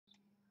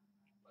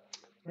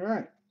All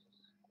right,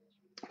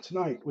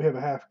 tonight we have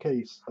a half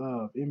case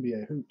of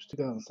NBA Hoops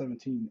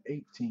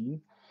 2017-18.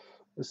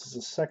 This is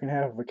the second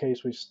half of a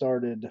case we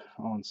started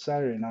on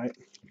Saturday night.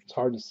 It's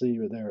hard to see,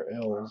 but there are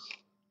L's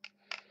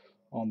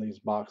on these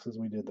boxes.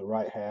 We did the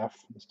right half.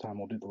 This time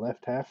we'll do the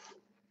left half.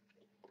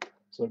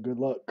 So good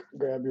luck.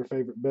 Grab your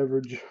favorite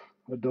beverage,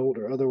 adult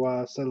or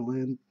otherwise, settle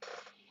in.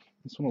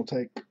 This one will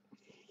take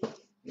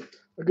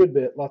a good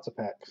bit, lots of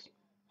packs.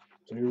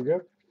 So here we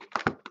go.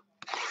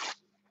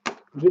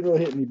 We didn't really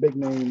hit any big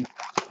name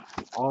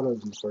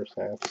autos in the first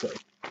half, so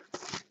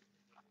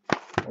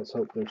let's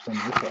hope there's some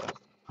this half.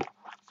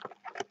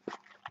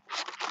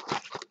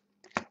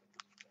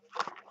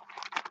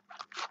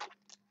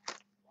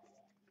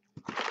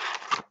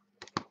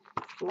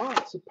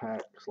 Lots of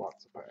packs,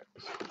 lots of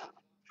packs.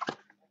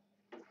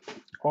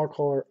 All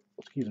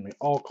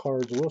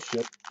cards will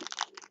ship.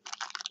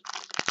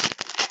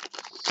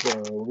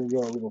 So we're gonna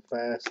go a little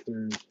fast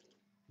through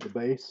the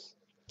base.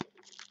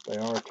 They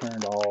are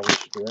turned all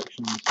which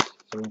directions,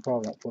 so we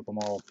probably won't flip them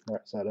all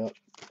right side up.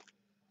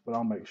 But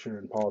I'll make sure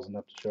and pause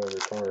enough to show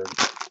every card.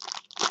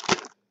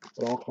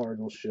 But all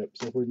cards will ship,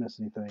 so if we miss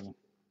anything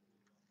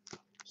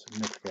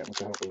significant,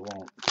 which I hope we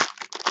won't,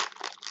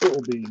 it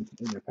will be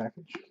in your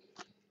package.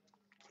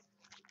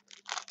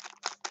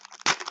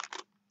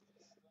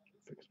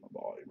 Fix my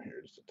volume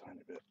here just a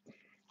tiny bit.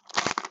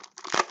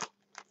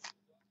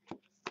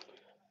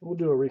 We'll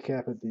do a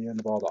recap at the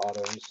end of all the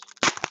autos.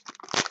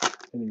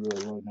 Any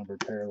really low numbered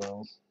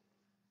parallels.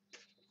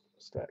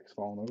 Stacks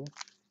falling over.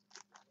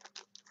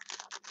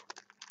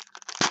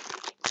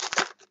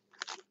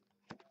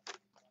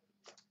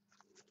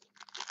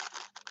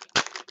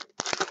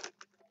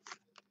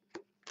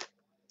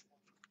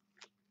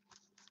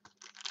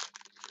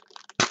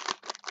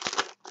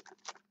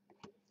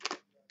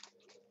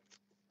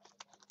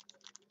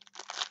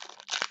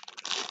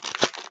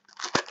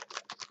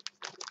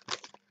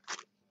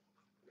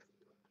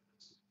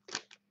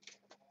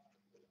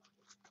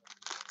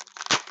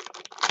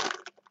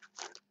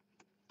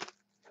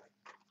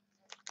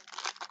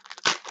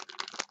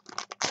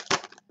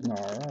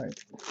 Alright.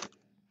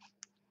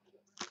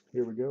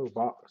 Here we go.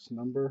 Box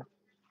number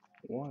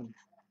 1.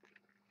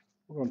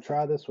 We're going to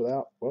try this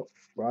without, well,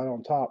 right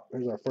on top.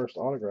 Here's our first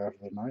autograph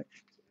of the night.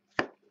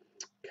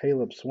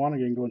 Caleb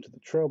Swanigan going to the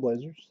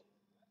Trailblazers.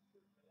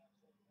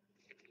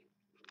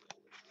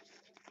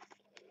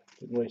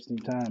 Didn't waste any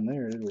time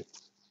there, did we?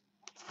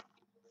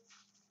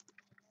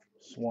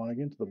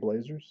 Swanigan to the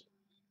Blazers.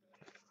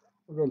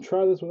 We're going to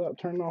try this without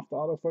turning off the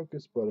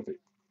autofocus, but if it's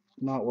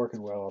not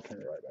working well, I'll turn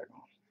it right back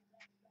on.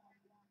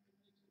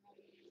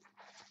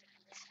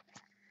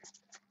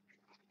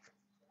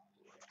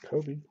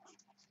 Kobe.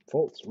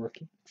 Fultz,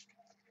 rookie.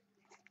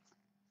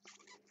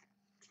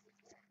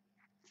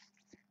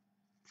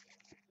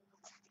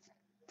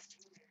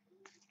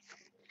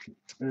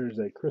 There's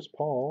a Chris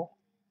Paul.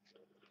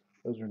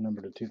 Those are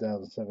numbered to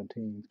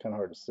 2017. It's kind of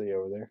hard to see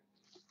over there.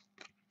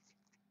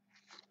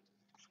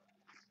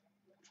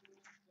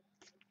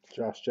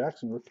 Josh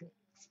Jackson, rookie.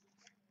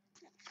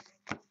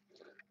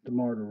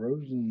 DeMar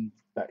DeRozan,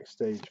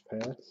 backstage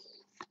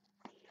pass.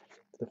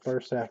 If the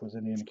first half was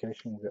any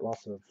indication, we'll get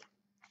lots of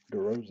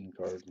DeRozan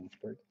cards in this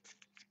break.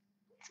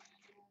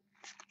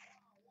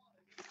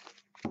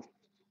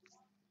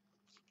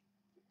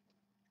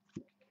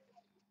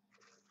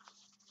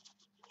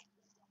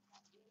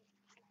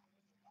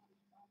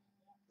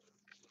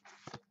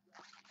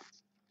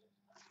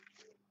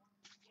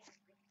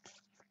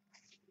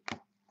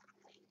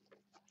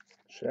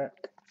 Shaq.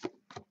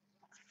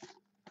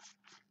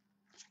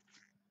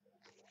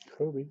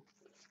 Kobe.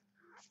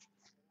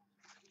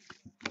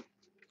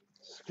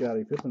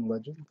 Scottie Pippen,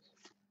 Legends.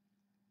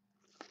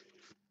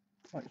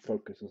 Like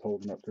focus is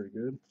holding up pretty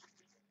good.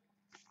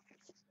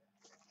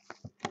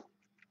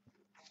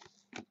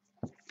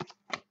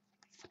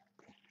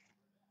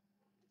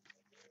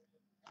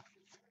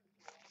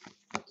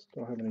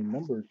 Don't have any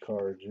numbered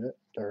cards yet,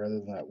 or other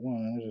than that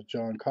one. There's a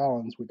John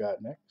Collins we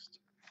got next.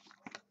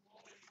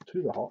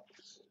 To the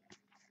Hawks.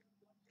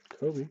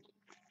 Kobe.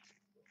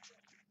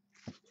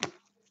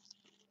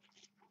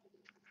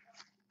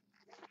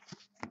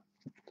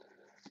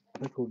 I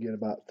think we'll get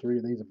about 3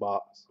 of these a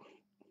box.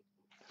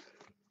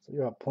 So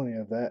you'll have plenty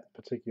of that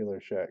particular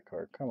Shaq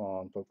card. Come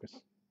on,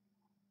 focus.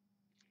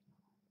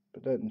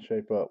 If it doesn't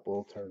shape up,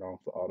 we'll turn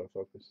off the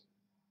autofocus.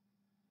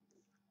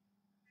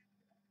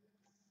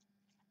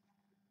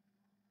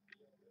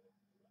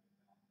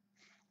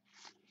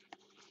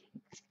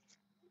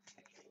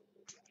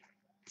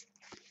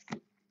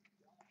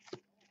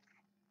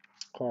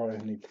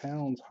 Karl-Anthony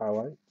Towns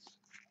highlights.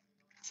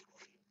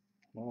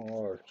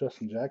 All our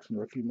Justin Jackson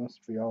rookie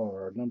must be all of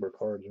our number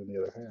cards in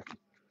the other half.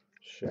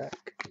 Shaq.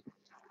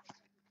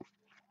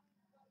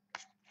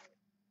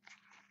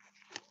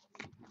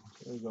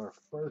 There's our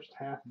first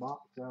half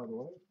box out of the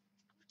way.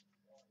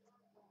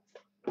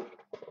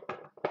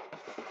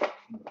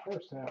 In the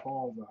first half,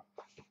 all the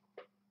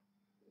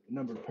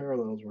numbered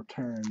parallels were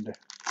turned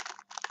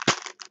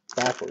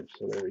backwards,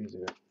 so they were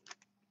easier.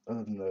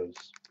 Other than those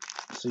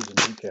season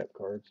recap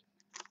cards.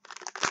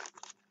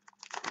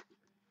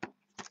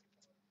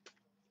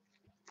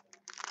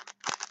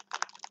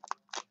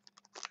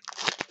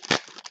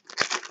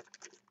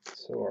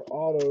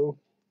 auto,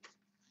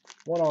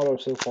 one auto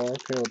so far,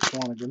 Caleb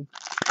Swanigan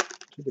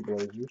to the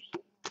Blazers.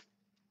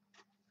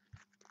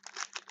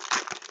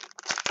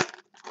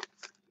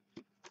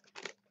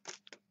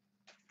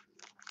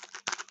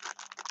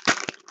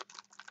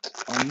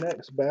 Our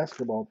next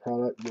basketball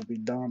product will be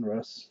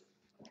Donruss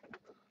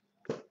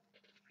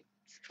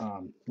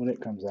when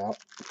it comes out.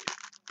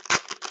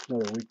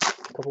 Another week,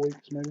 a couple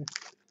weeks maybe.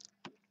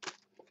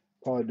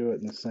 Probably do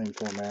it in the same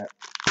format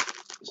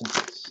since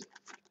it's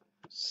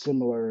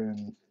similar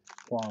in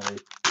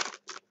quality.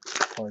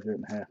 Probably do it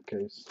in half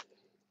case.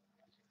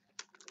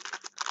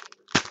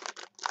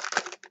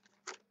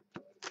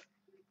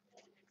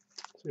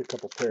 See a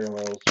couple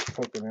parallels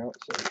poking out.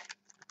 So.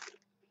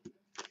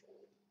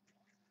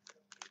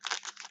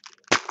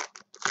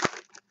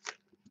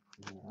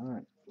 All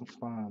right, let's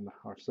find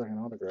our second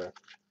autograph.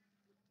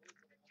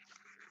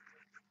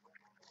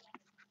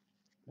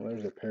 Well,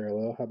 there's a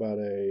parallel. How about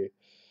a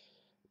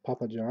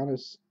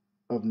Papagiannis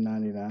of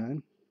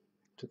 99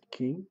 to the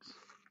Kings?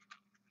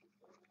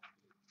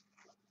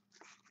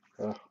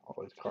 All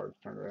these cards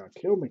turn around.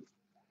 Kill me.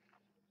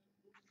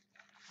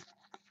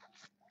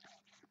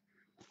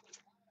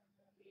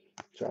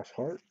 Josh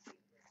Hart.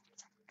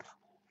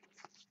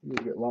 You'll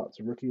get lots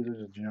of rookies.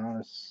 There's a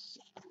Giannis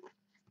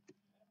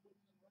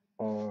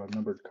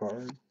numbered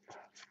card. I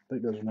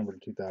think those are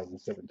numbered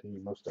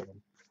 2017, most of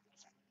them.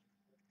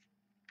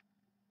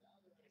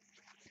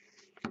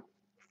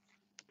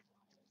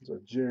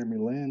 There's a Jeremy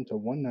Lin to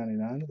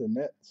 199 of the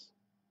Nets.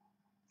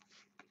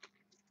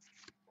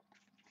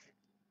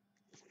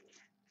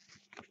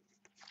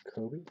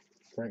 Kobe.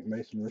 Frank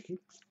Mason rookie.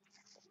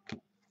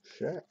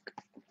 Shaq.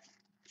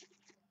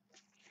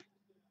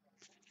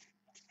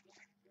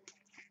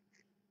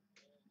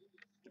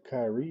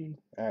 Kyrie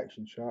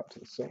action shot to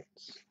the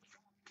Celtics.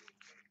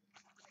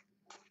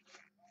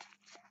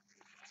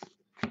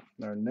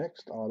 Our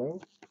next auto,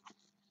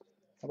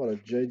 how about a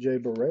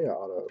JJ Barea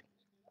auto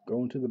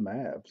going to the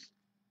Mavs?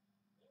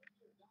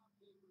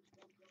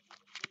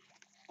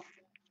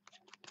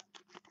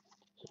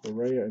 So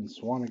Barea and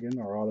Swanigan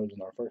are autos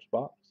in our first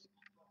box.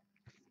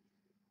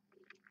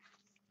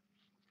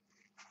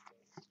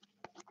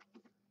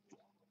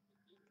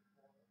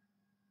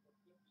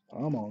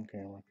 I'm on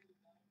camera.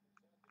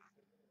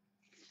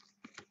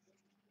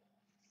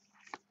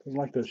 Doesn't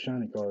like those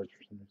shiny cards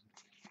for some reason.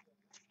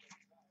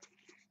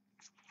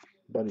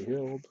 Buddy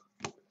Hield.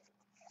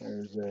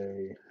 There's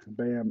a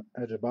Bam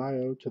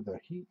Adebayo to the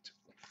Heat.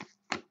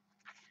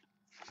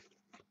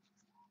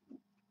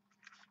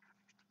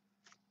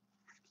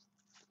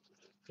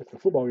 If the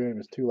football game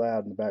is too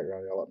loud in the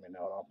background, y'all let me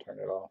know and I'll turn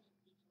it off.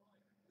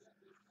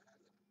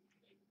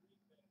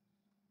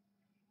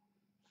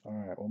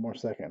 Alright, one more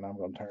second and I'm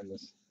going to turn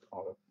this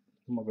auto.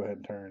 I'm going to go ahead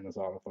and turn this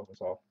autofocus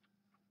off.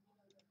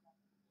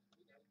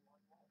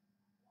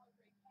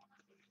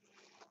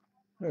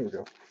 There we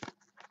go.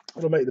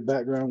 It'll make the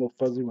background a little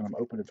fuzzy when I'm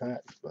opening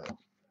packs, but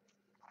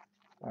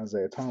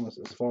Isaiah Thomas,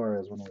 as far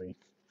as when we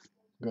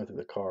go through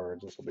the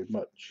cards, this will be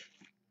much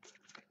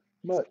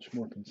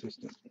more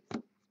consistent.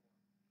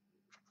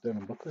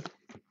 Devin Booker.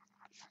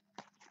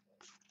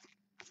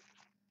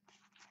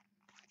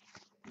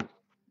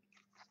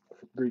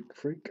 Greek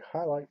Freak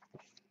highlight.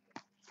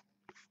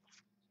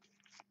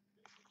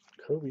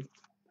 Kobe.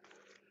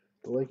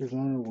 The Lakers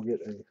owner will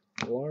get a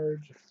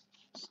large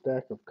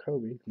stack of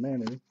Kobe.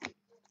 Manny.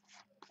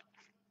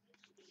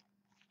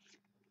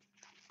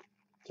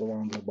 It's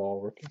Alonzo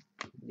Ball rookie.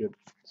 Get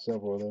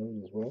several of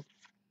those as well.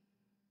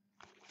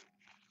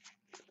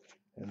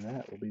 And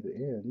that will be the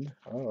end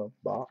of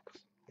box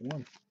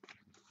 1.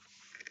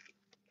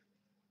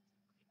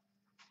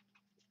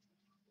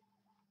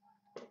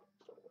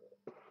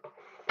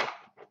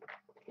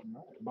 All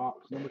right,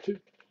 box number 2.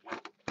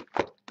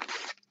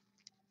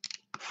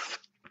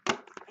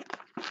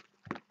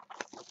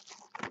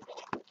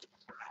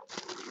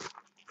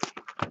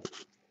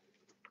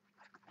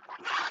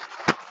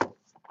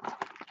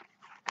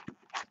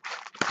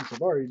 Since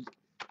I've already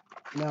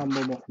now I'm a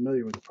little more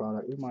familiar with the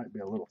product, we might be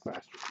a little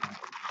faster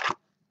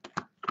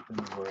than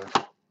we were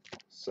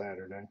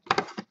Saturday.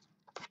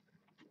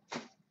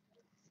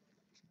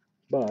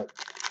 But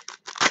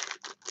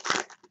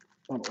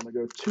I don't want to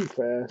go too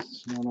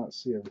fast, so you'll not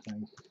see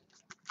everything.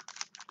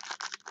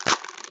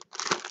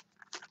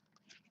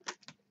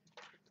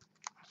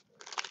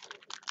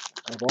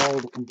 Of all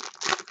the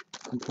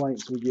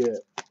complaints we get,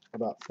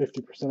 about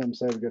 50% of them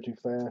say we go too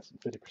fast,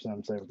 and 50% of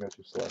them say we go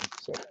too slow.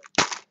 So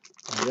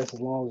I guess as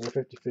long as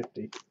they're 50-50,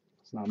 there's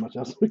not much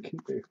else we can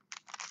do.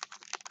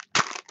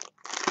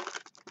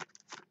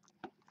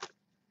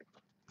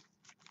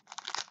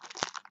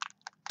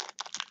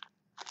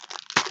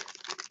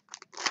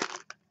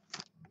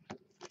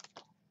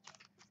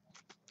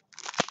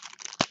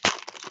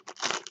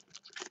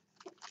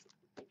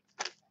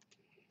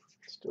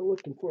 Still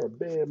looking for a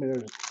big, I mean,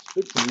 there's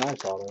been some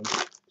nice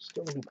autos.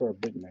 Still looking for a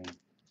big name.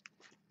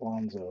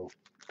 Lonzo,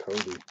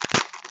 Kobe,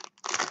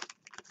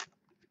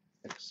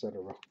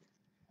 etc.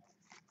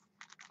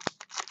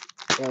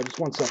 Just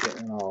one second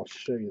and I'll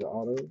show you the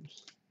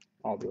autos.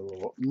 I'll do a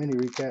little mini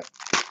recap.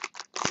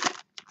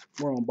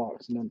 We're on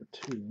box number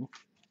 2.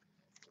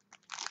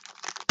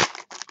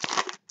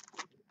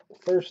 The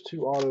first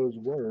 2 autos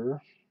were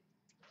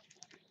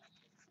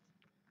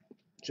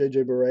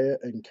J.J. Barea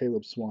and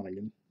Caleb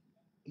Swanigan,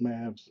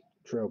 Mavs,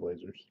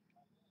 Trailblazers.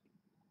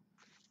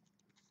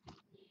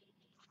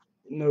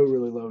 No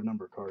really low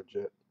number cards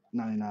yet.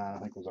 99, I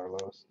think, was our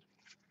lowest.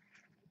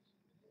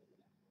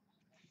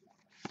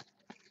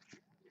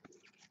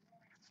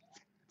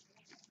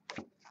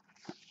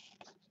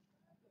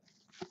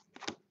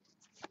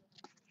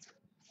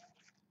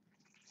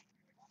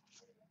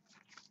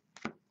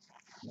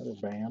 Another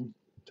Bam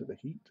to the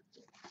Heat.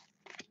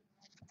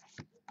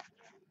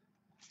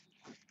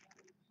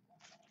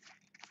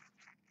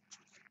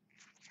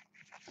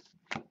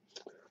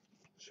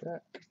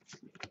 Shaq.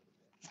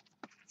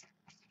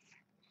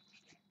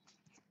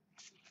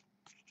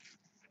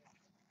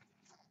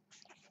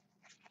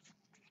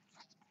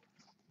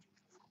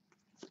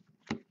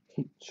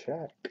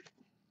 Shaq.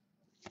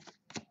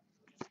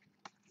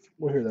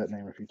 We'll hear that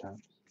name a few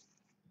times.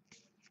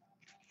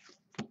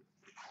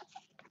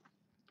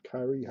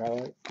 Kyrie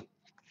highlight.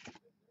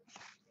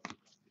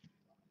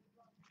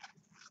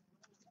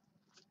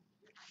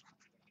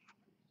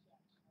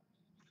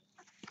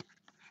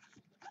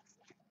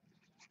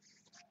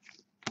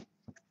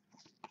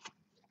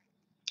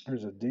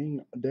 There's a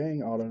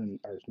dang auto,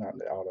 or it's not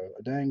the auto,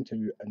 a dang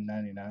to a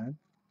 99.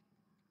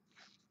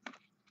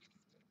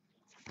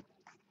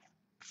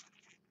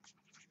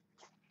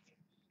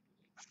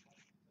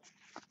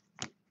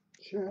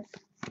 Shaq.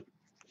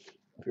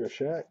 If you're a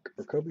Shaq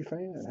or Kobe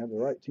fan and have the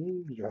right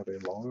teams, you'll have a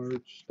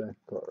large stack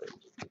of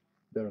cards.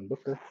 Devin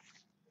Booker.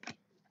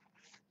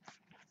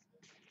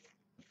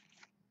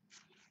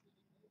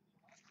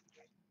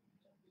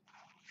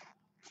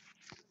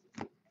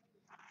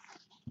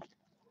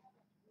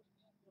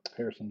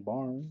 Harrison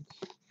Barnes.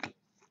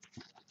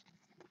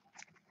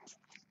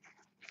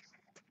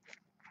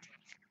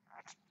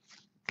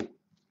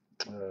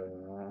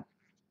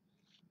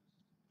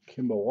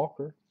 Kemba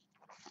Walker.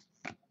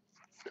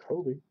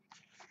 Kobe.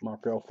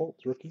 Markel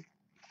Fultz, rookie.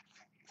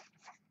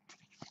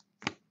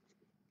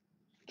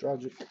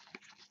 Dragic.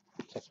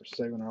 Except for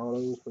saving our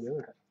autos for the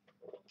other half.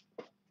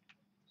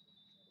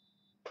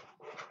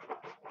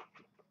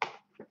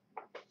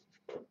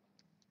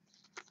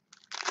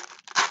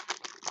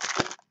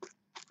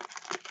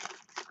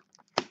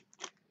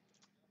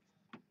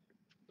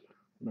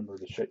 Remember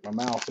to shake my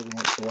mouse every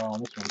once in a while on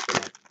this one.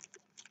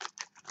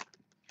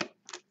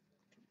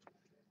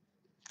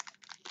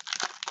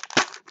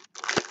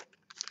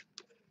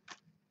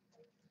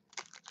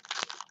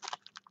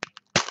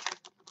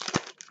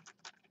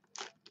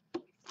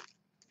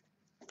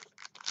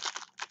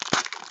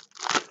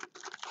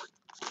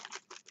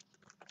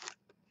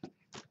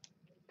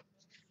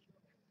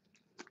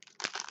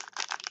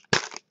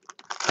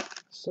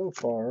 So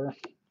far,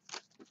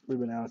 we've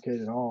been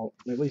allocated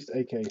at least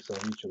a case of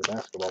each of the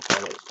basketball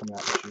products coming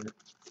out this year.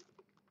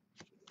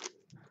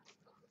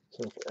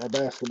 So for our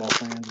basketball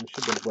fans, we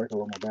should be able to break a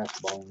little more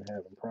basketball than we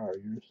have in prior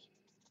years.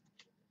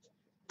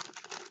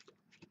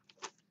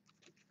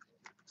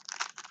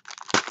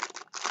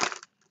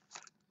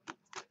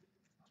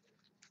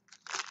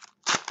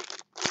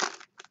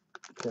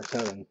 Of course,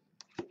 having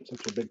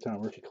such a big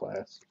time rookie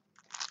class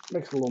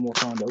makes it a little more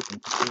fun to open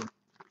for sure.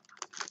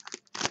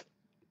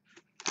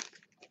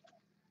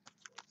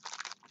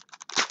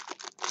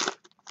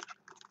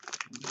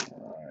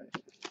 Alright.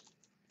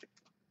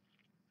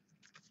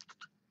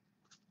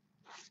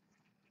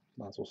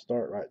 Might as well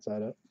start right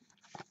side up.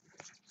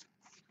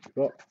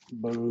 Oh,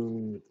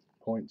 boo.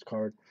 Points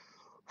card.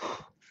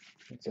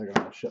 1 second,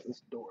 I'm going to shut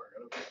this door.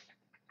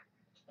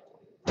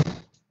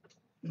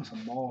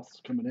 Some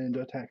moths coming in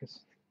to attack us.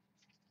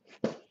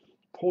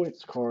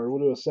 Points card. We'll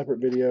do a separate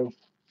video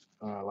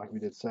like we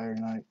did Saturday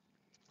night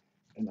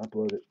and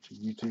upload it to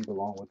YouTube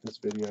along with this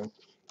video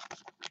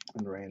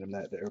and random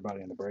that to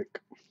everybody in the break.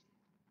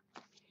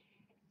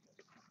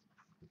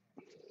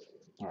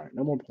 Alright,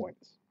 no more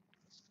points.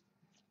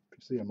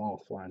 If you see a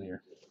moth flying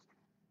here.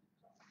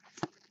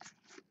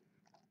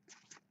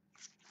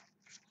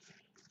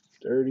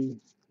 Dirty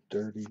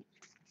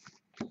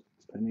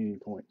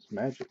Panini points.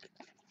 Magic.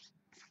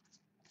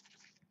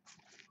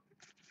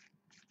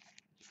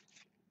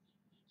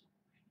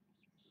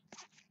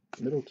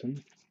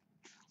 Middleton.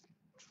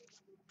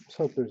 Let's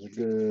hope there's a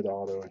good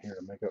auto in here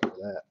to make up for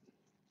that.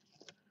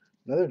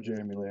 Another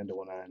Jeremy Lin to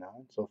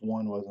 199. So if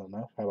one wasn't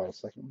enough, how about a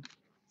second one?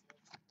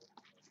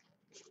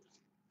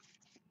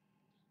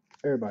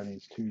 Everybody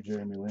needs 2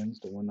 Jeremy Lins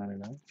to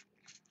 199.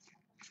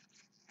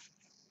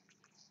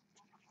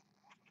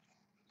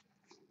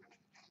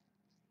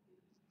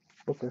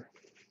 Booker.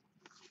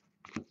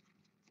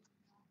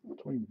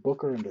 Between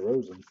Booker and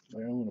DeRozan,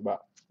 they own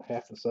about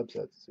half the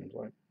subsets, it seems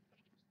like.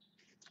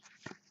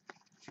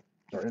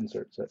 Or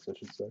insert sets, I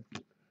should say.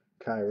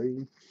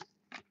 Kyrie.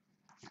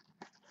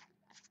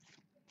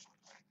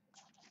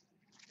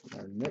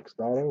 Our next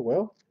auto,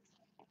 well,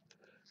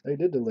 they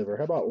did deliver.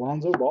 How about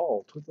Lonzo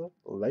Ball to the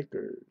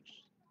Lakers?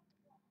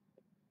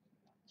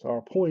 So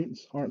our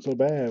points aren't so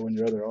bad when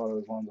your other auto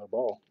is Lonzo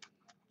Ball.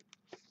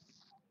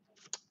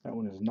 That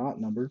one is not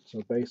numbered,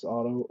 so base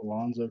auto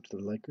Alonzo to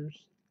the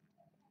Lakers.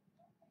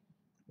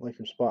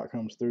 Lakers spot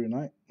comes through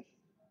tonight.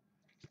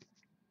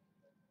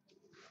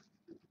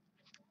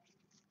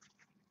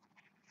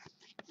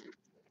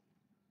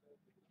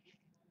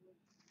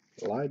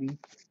 Leiden.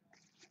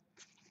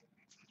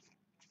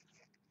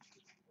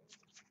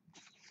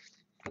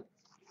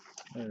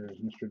 There's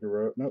Mr.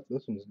 DeRozan. Nope,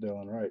 this one's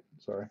Dylan Wright.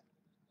 Sorry.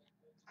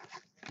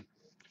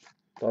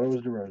 Thought it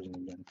was DeRozan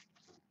again.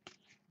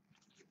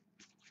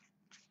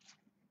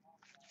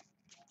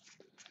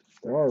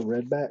 There are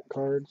redback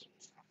cards.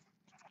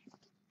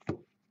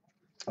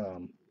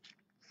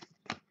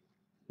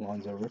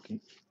 Lonzo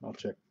rookie. I'll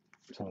check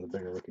some of the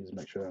bigger rookies and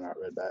make sure they're not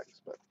redbacks,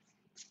 but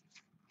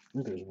I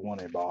think there's one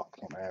a box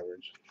on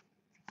average.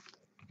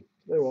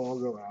 They will all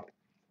go out.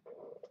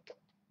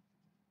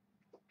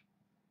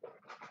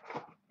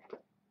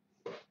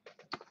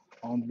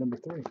 On to number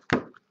 3.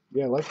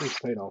 Yeah, Lakers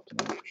paid off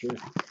tonight for sure.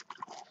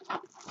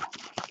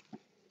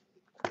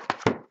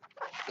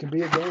 Can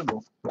be a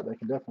gamble, but they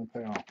can definitely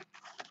pay off.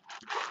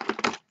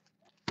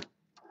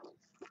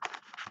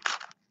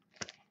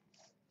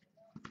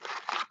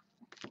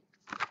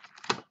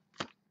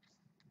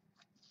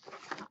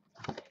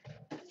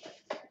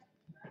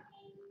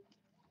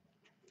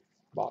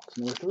 Box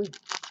number 3.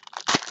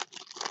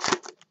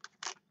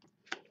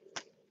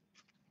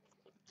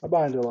 I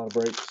buy into a lot of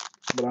breaks,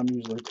 but I'm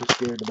usually too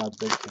scared to buy the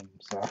big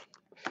teams, so I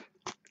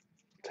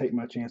take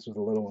my chance with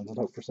the little ones and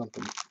hope for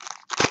something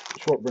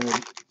short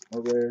printed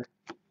or rare.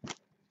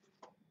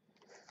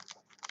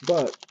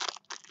 But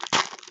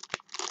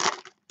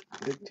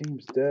big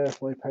teams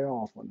definitely pay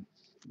off when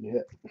you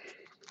hit.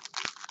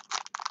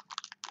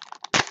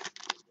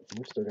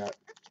 We still got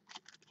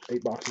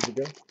 8 boxes to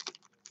go.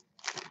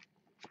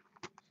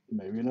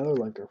 Maybe another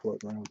Laker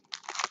floating around.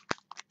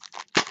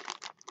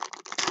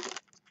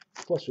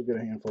 Plus you'll get a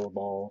handful of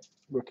ball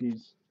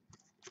rookies,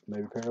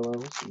 maybe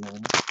parallels, you never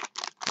know.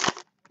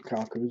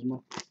 Kyle Kuzma,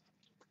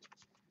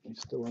 he's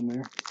still in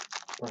there,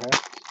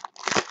 perhaps.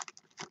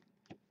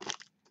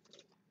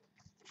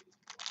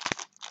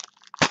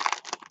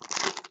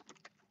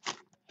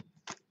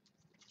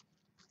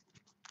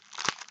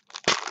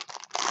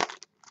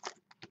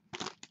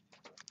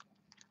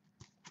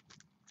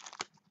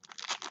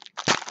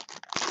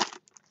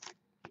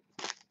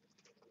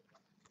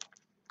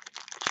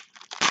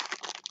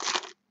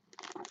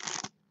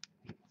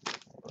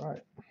 All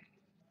right,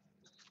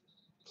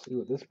 let's see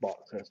what this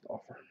box has to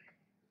offer.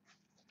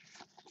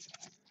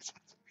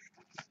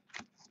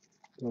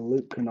 The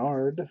Luke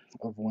Kennard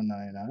of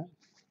 $1.99.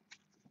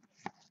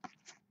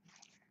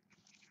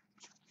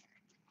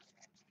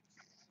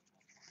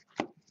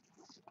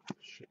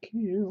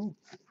 Shaquille.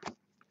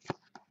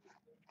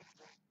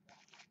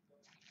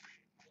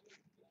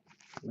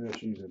 We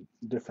just use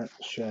a different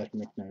Shaq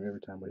nickname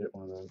every time we hit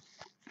one of those.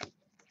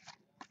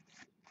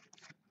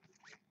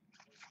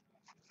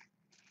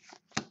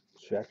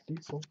 Shaq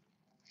Diesel.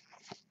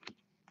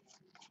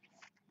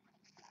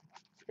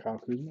 Kyle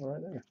Kuzma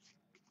right there.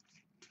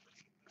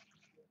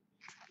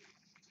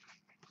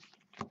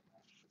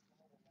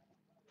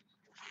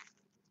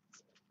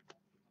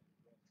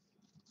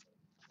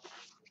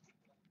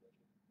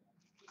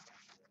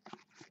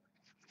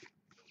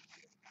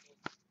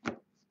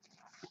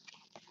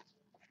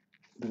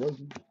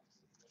 DeRozan.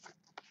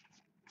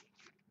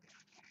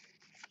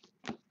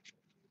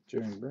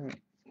 Jeremy Grant.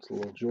 It's a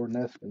little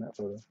Jordan-esque in that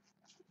photo.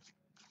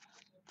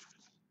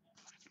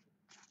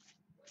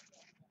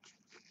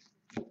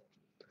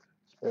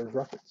 Spurs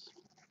Rockets.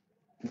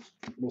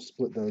 We'll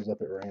split those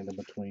up at random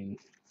between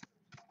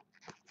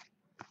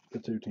the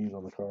 2 teams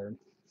on the card.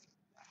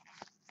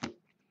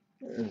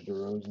 There's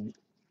DeRozan.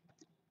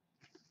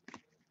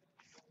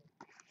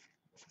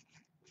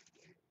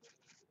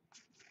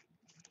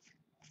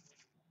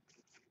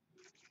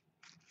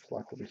 Looks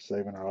like we'll be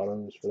saving our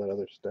autos for that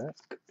other stack.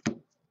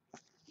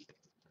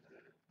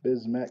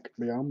 Bismack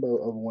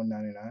Biyombo of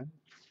 $1.99.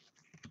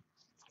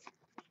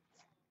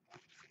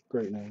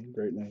 Great name,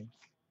 great name.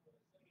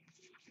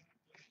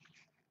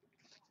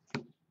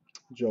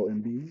 Joel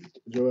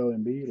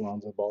Embiid,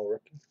 Lonzo Ball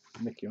rookie,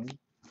 Nick Young.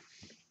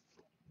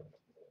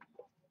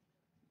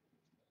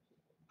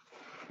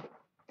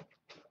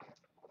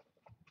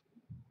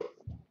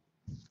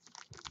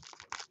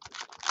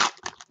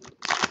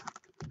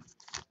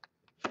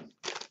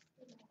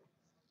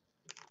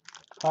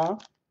 Huh?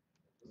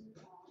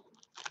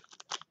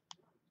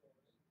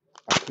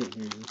 I can't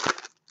hear you.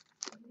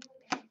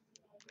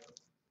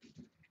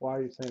 Why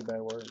are you saying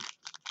bad words?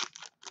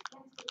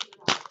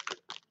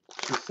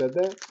 She said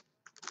that?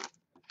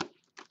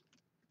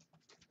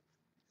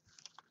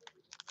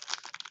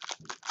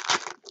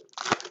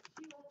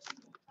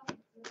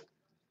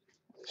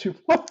 She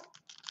what?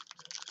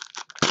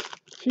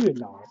 She did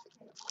not.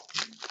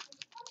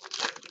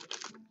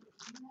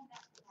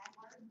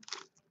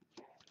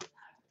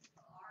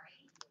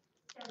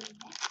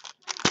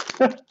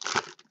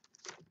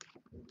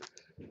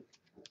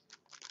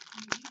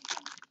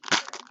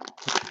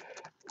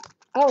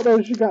 I don't know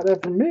if she got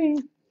that from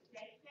me.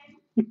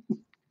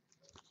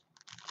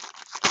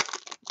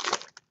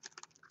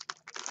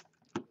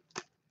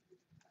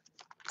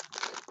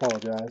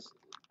 Apologize.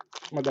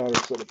 My daughter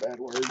said a bad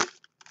word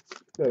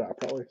that I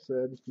probably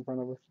said in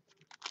front of her.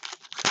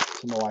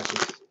 So my wife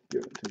is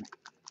giving it to me.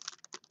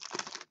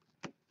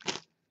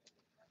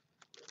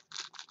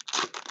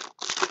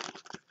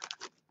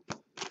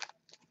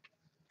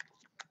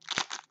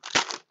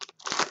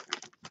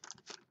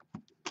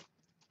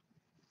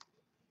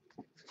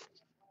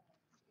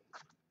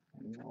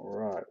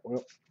 Alright,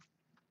 well,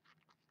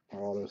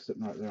 our auto's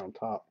sitting right there on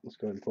top. Let's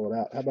go ahead and pull it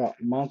out. How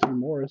about Monty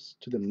Morris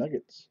to the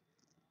Nuggets?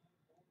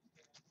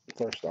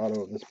 First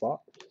auto of this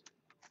box.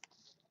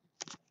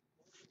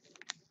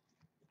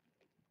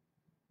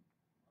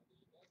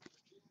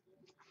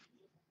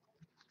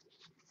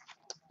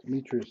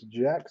 Demetrius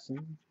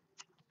Jackson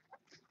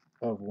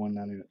of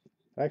 199.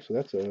 Actually,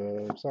 that's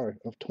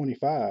of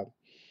 25.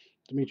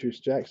 Demetrius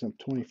Jackson of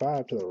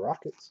 25 to the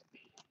Rockets.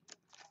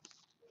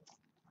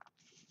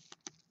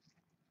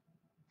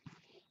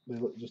 They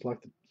look just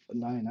like the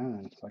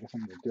 99, so I guess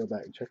I'm going to go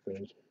back and check those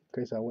in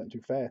case I went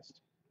too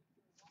fast.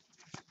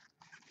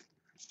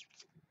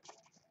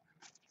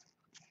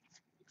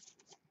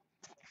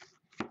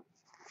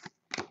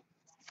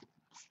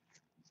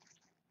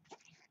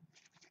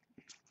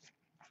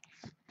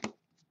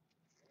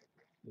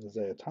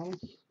 Isaiah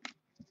Thomas.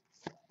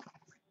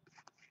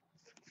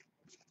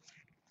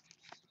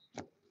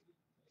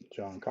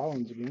 John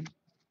Collins again.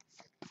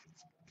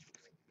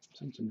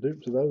 Seen some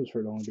dupes of those for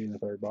it only being the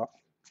third box.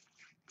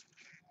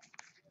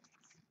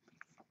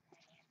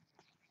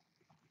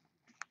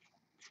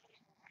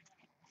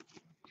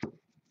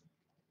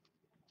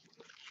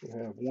 Should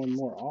have one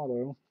more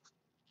auto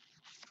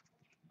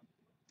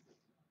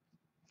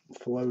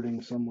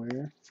floating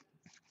somewhere.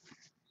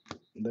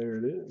 There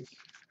it is.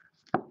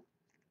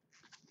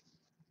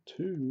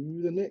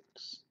 To the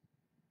Knicks.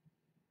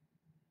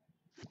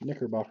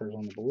 Knickerbockers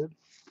on the board.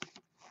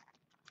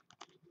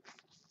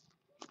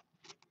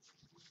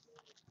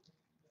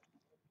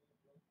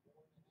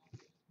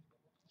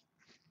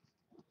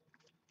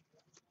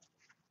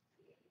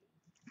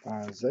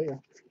 Isaiah.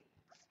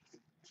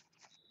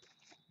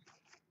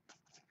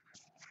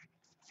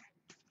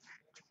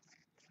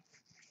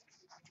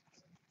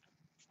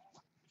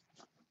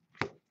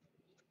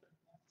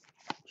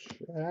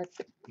 Shaq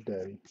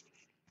Day.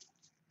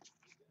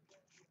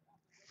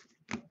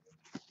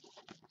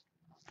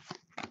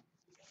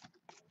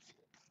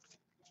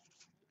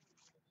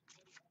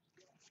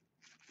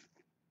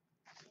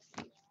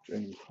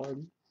 James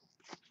Harden.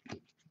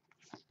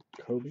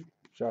 Kobe.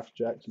 Josh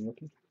Jackson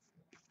rookie.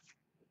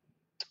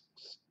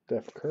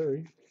 Steph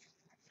Curry.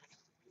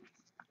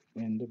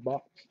 Into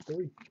box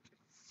 3.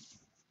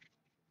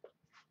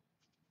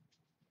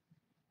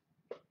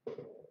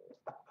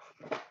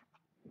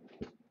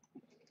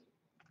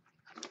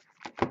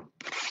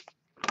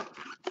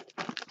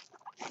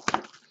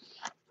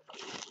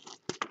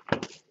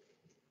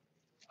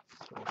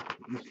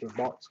 Mr.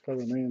 Box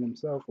Cover Man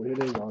himself will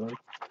hit his auto.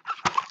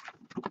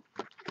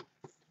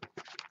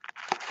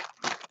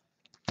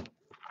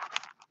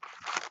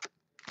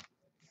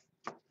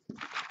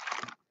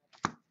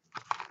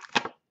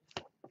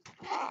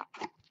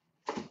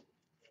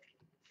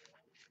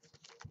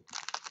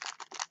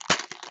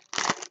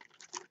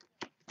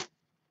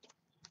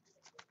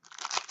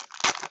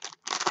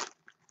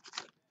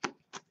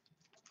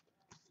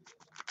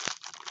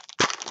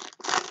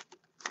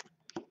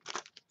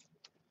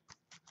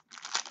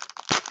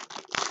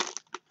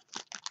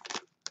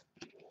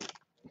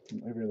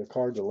 Maybe the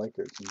Cards of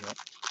Lakers.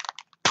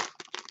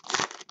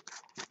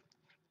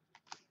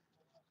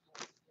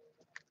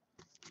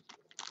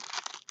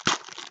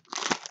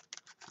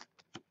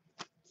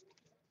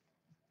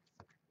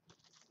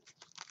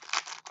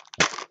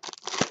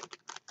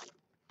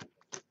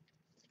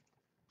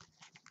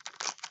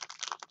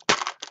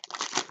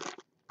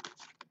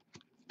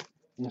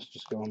 Let's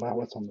just go by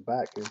what's on the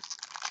back here.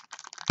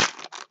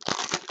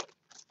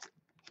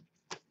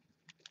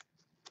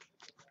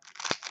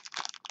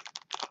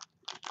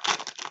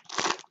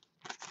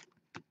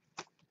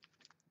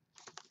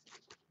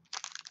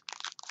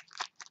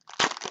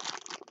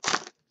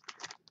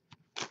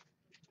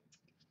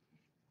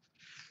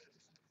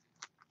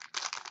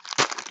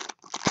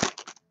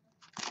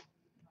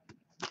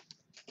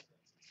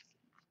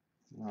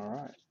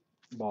 Alright,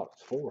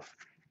 box 4.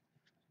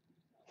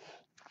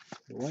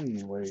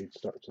 Dwayne Wade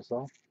starts us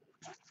off.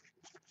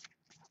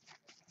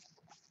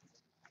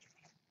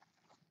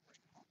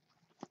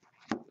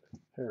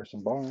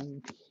 Harrison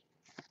Barnes.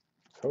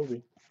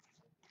 Kobe.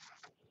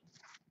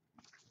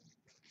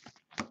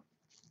 I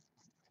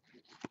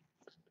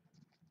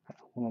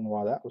don't know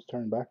why that was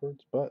turned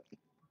backwards, but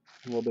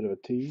a little bit of a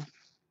tease.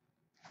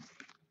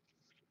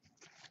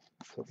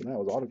 Hoping that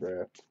was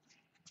autographed.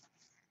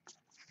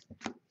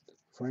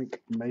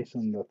 Frank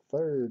Mason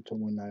III to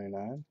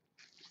 199.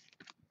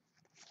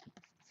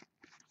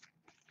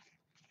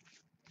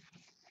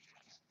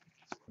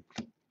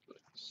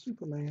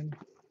 Superman.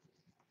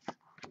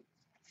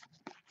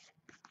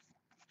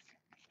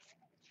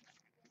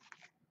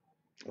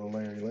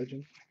 Larry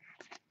Legend.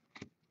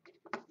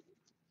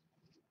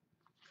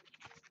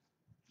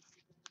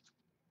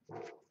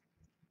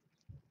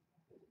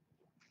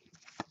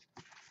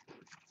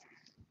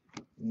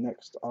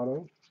 Next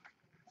auto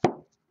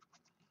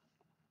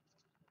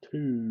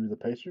to the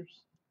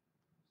Pacers.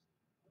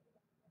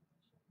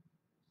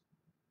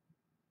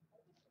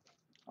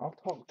 I'll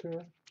talk to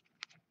her.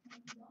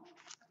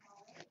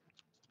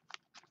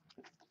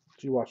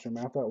 Did you wash your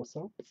mouth out with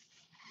soap?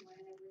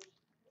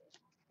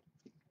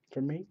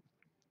 For me?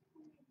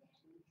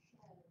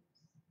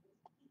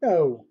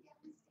 No.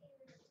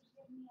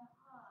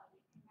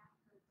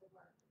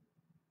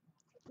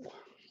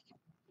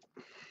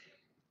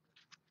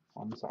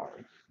 I'm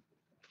sorry.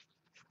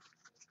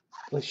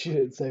 At least you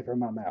didn't say from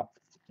my mouth.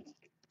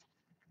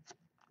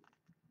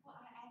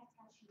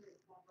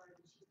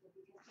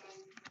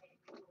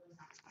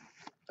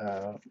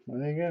 There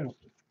you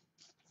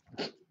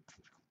go.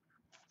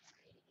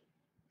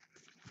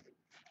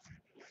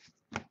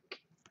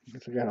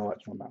 Guess I gotta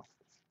watch my mouth.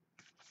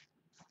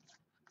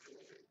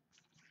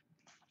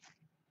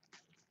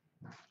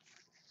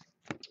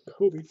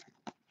 Kobe.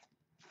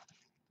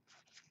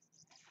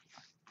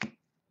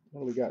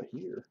 What do we got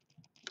here?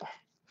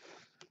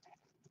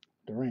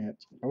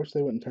 Durant. I wish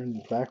they wouldn't turn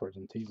these backwards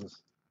and tease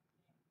us.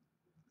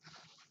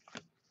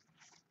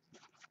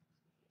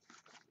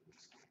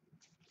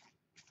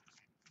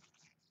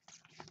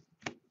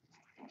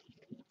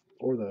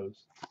 Or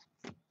those.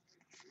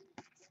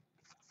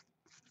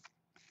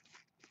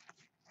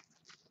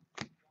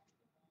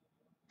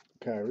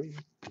 Kyrie.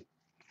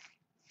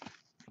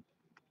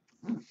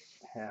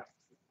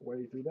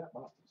 Halfway through that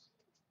box.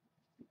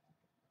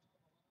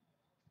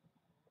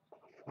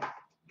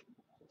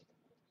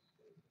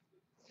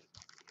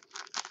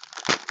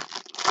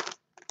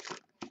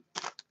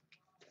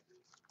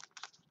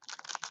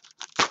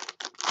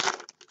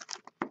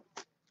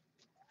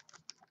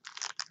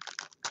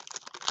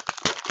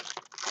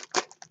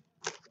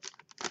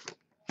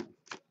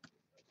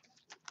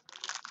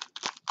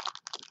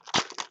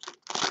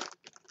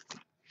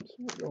 So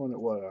we're going at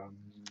what,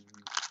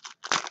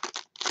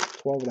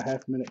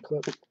 12.5 minute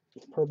clip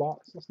per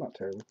box. That's not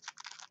terrible.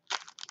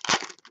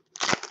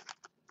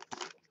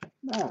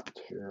 Not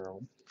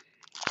terrible.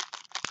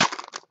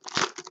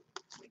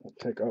 We'll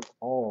take up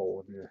all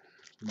of your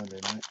Monday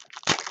night.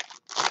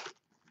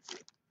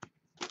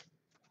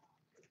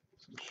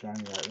 Some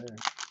shiny right there.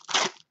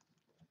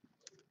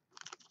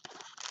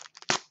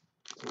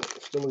 So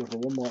still looking for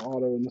one more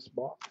auto in this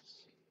box.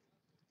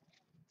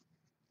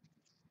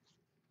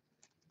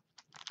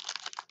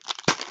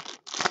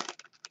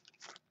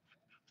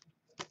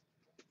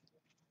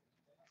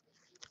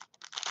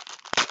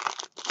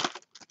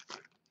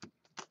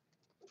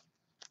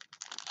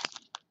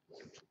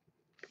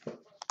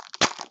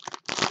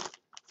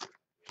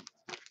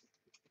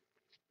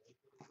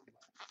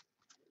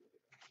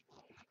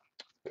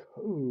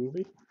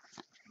 Kobe.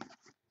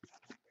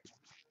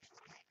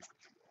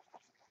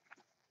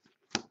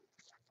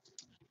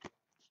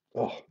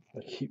 Oh, I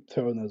keep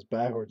throwing those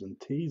backwards and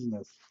teasing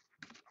us.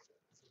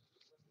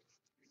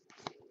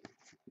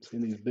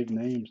 Seeing these big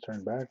names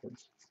turn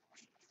backwards.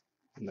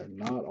 And they're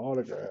not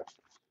autographed.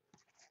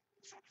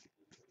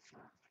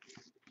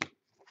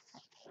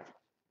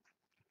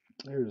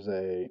 There's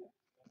a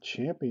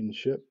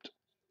championship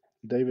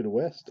David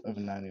West of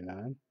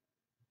 99.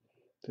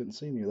 Didn't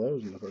see any of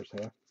those in the first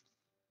half.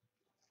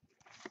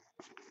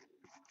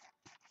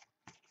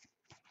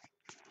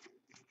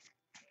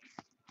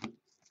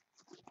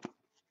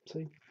 See,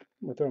 I'm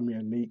gonna throw me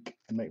a Neek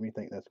and make me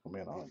think that's gonna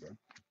be an autograph.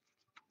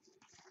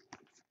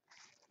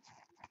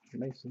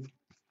 Mason.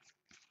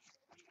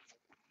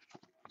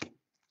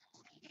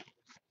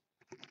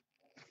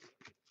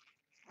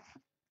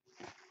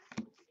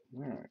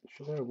 Alright,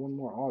 should have one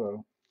more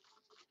auto.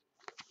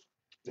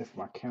 If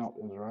my count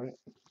is right.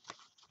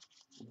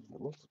 It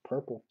looks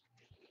purple.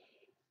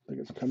 I think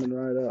it's coming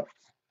right up.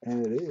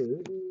 And it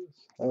is.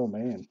 Oh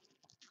man.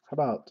 How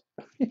about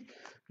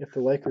if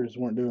the Lakers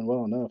weren't doing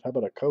well enough, how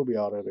about a Kobe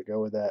auto to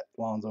go with that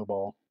Lonzo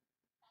Ball?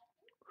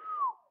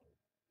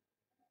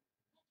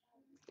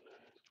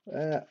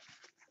 That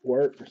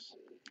works.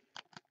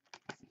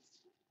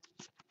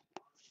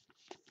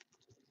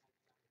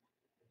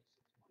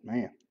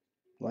 Man,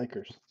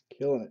 Lakers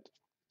killing it.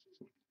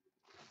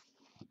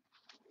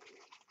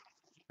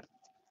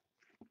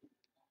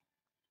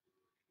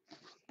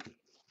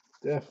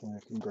 Definitely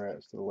a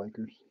congrats to the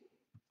Lakers.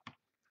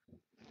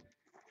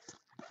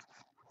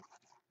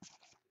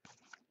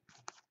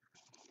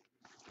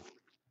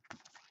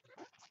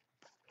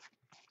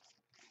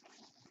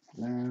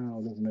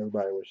 Now, doesn't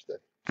everybody wish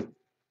they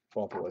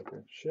fought the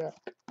Lakers? Shaq.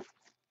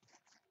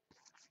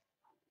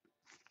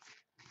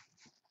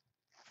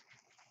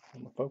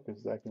 My focus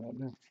is acting up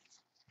now.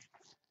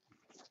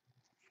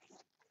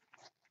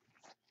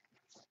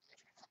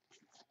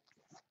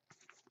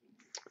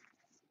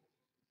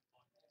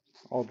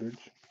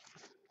 Aldridge.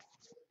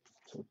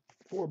 So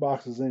 4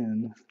 boxes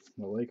in,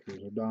 the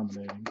Lakers are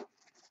dominating.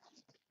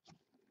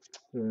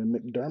 They're in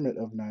McDermott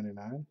of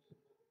 99.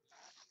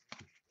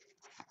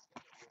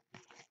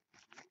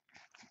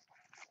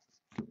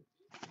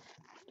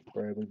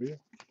 Bradley Beal.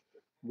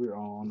 We're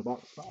on the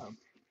box 5.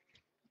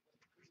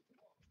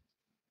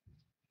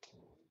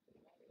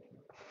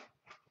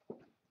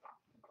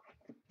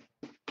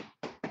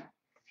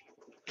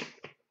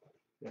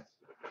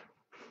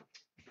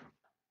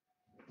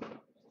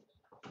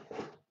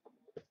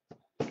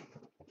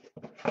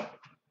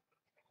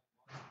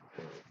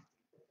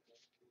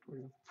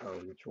 Oh,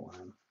 which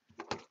one?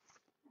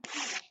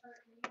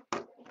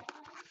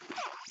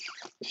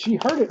 She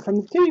heard it from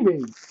the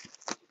TV.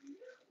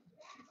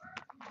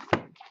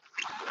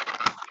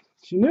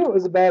 She knew it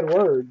was a bad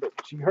word, but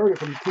she heard it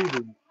from the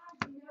TV.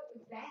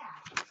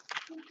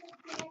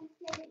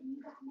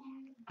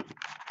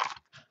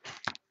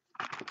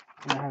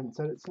 And I haven't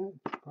said it since,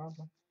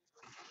 probably.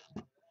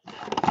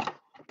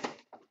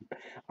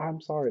 I'm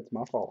sorry, it's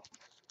my fault.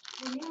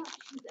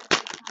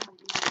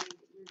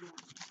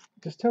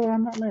 Just tell her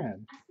I'm not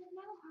mad.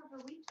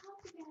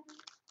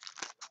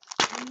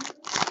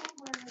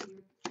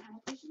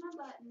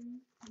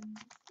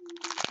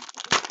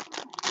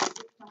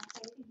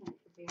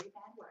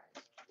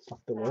 It's not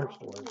the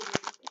worst word.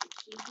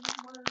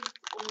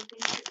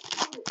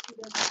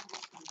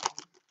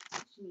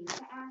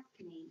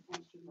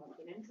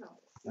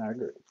 I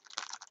agree.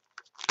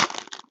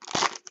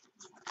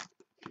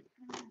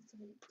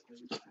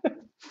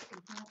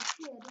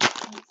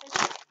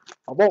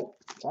 I won't.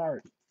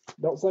 Sorry.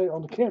 Don't say it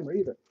on the camera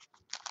either.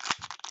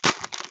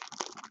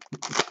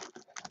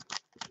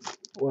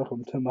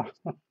 Welcome to my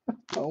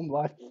home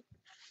life.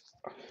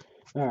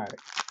 Alright.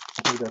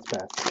 I think that's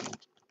past.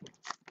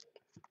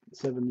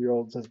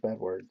 7-year-old says bad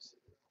words.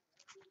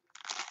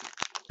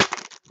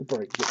 The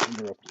break gets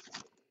interrupted.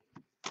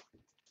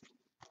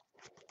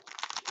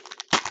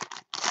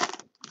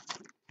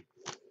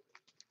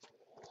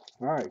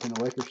 Alright, can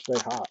the Lakers stay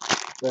hot?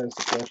 That is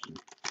the question.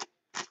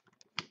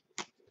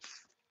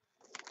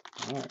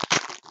 Alright.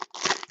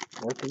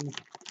 Working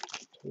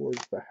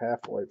towards the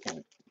halfway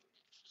point.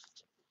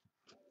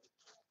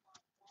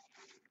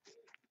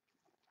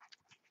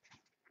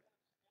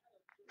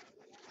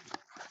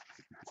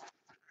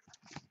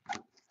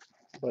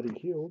 Buddy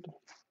Hield.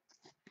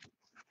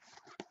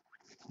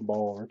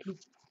 Ball rookie.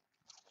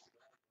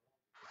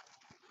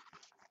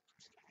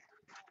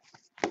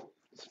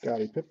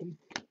 Scottie Pippen.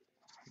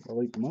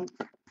 Malik Monk.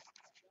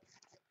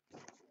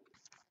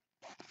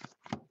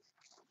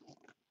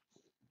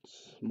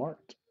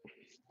 Smart.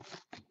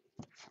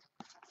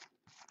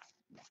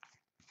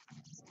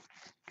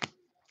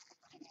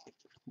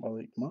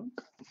 Malik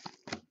Monk.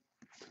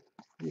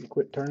 You need to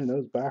quit turning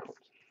those backwards.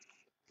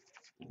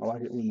 I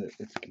like it when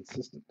it's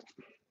consistent.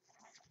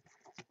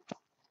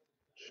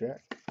 Shaq.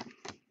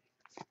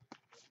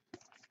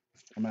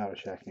 I'm out of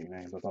Shaq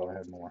nicknames. I thought I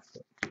had more.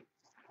 But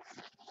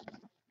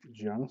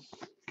Giannis.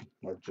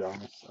 Or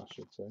Giannis, I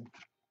should say.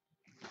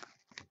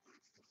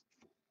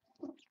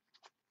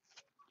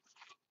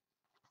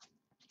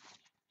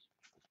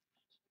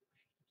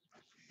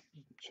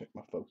 Check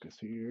my focus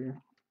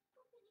here.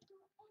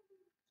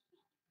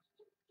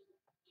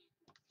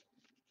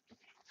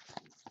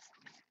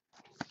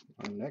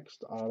 Our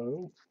next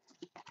auto.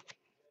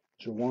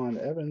 Jawan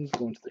Evans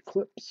going to the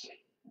Clips.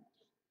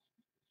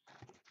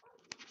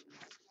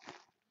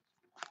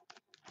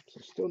 So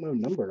still no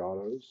numbered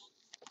autos.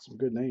 Some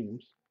good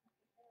names.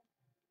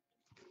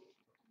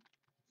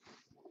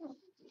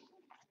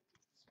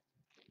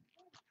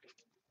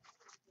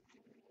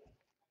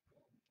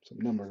 Some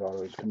numbered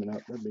autos coming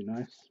up. That'd be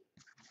nice.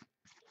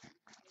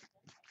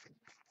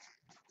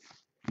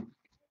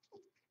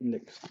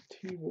 Next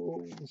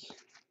T-Wolves.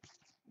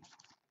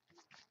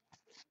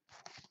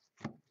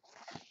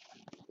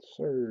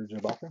 Serge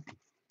Ibaka.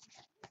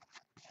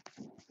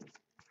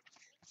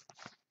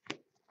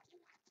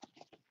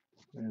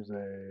 There's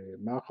a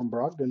Malcolm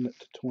Brogdon at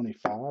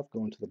 25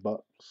 going to the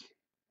Bucks.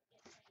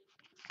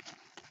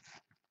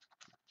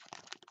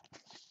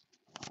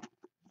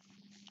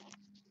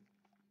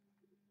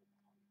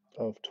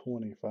 Of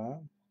 25.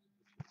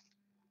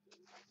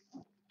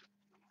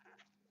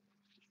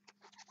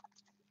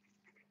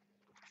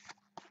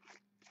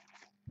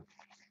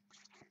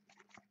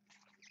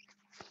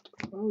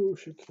 Oh,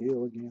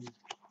 Shaquille again.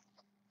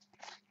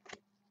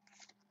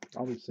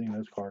 I'll be seeing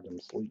those cards in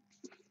sleep.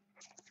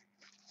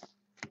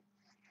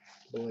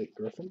 Blake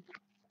Griffin.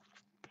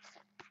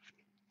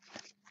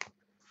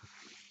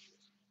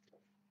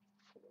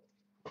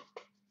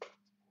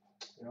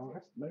 You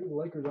know, maybe the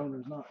Lakers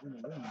owner's not in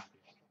the room.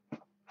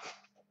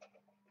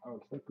 I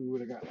would think we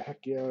would have got a heck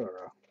yeah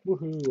or a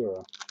woohoo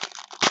or a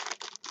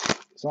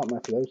something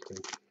after those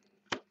two.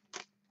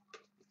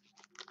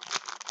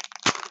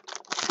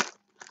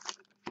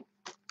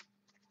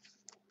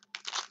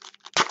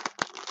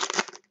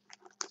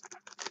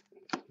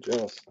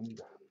 Jealous.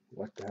 I'd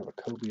like to have a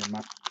Kobe in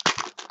my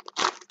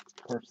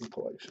personal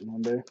collection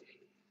one day.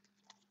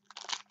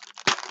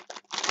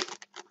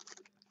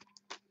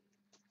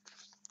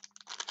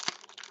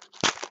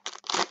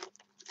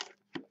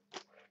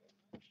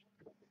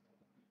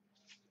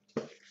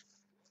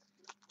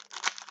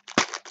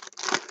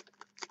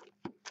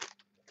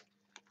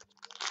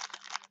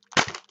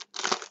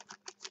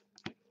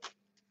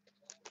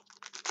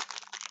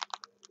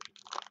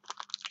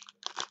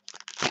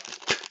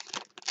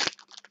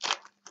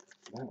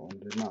 That one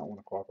did not want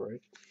to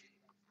cooperate.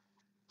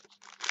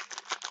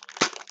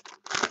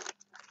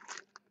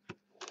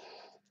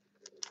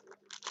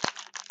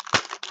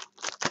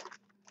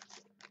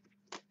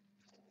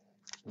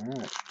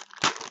 Alright.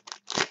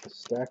 The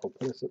stack will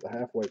put us at the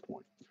halfway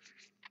point.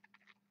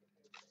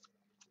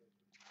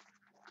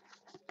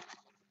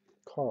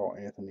 Carl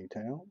Anthony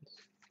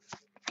Towns,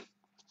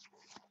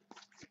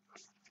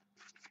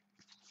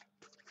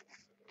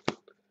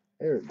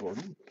 Eric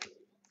Gordon,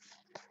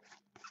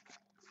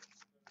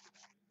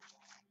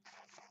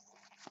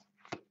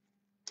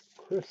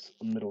 Chris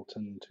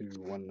Middleton to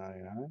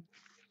 199,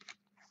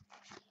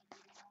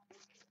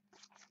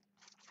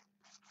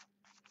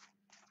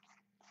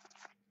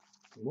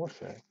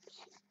 Rorschach,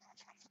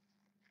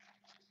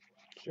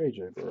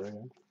 JJ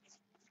Barea,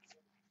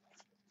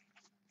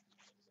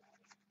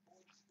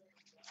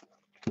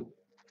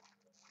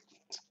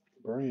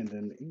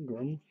 Brandon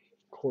Ingram,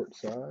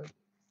 courtside.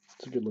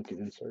 It's a good looking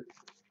insert.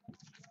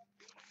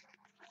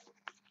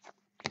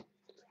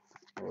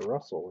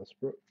 Russell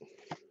Westbrook,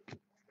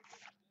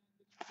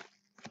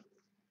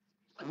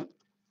 come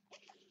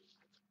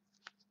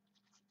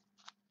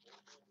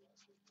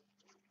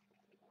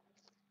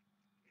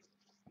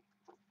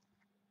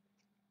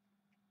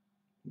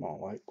on,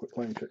 White, quit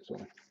playing tricks on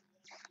me.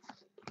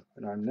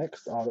 And our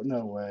next auto,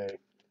 no way.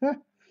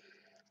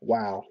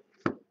 Wow.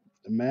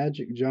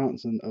 Magic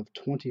Johnson of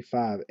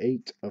 25,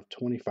 8 of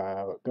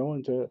 25,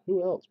 going to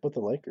who else but the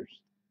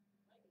Lakers?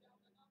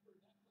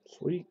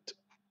 Sweet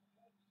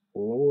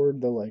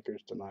Lord, the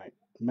Lakers tonight.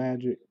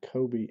 Magic,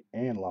 Kobe,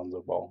 and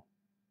Lonzo Ball.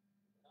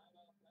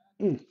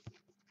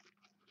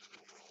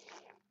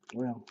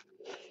 Well,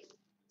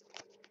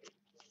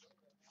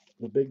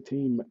 the big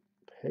team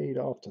paid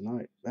off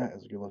tonight. That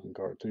is a good looking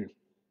card, too.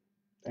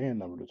 And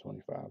number to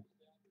 25.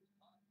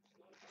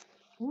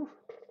 Whew.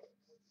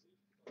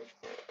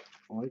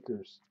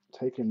 Lakers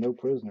taking no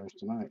prisoners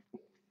tonight.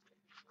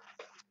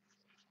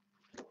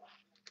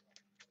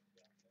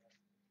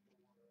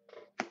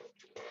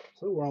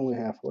 So we're only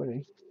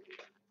halfway.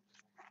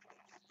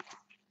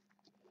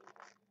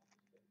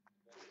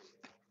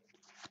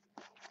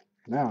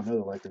 Now I know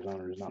the Lakers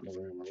owner is not in the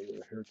room.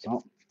 I heard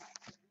something.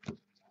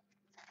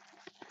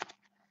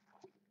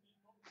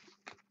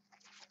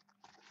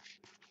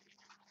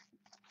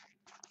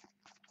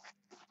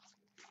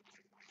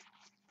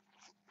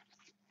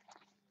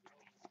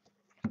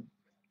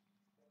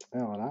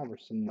 Allen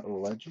Iverson, a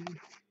legend.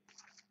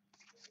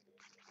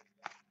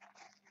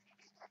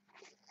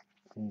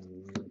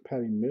 And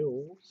Patty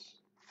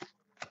Mills.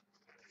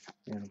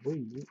 And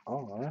we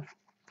are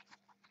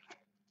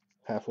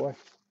halfway.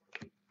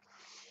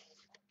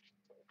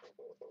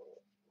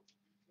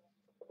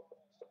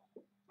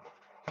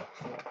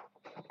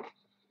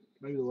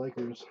 Maybe the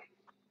Lakers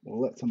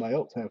will let somebody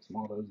else have some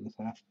autos in this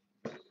half.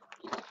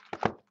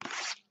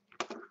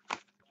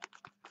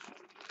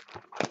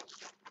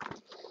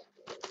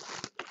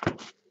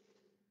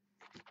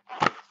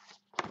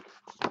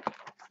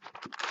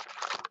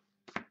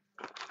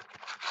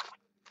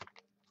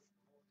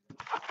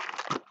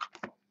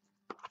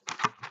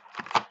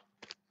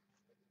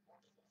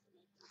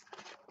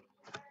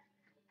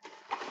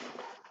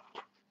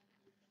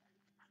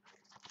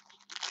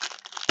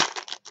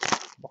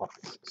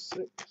 Box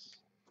 6.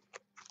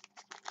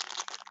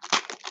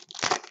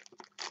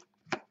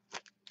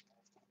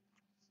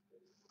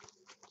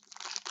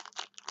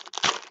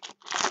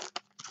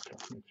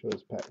 Make sure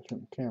this package from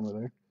the camera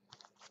there.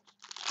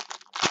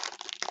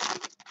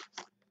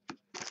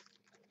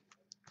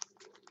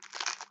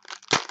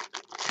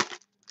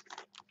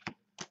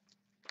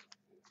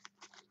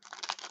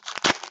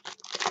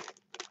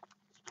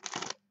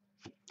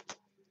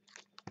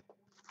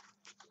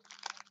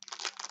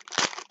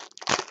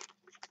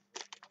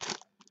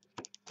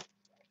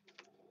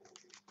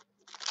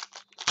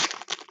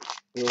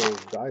 The little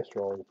dice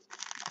roll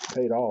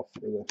paid off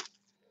for the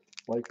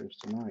Lakers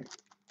tonight.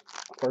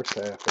 First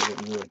half, they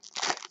didn't really,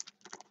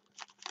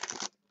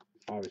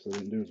 obviously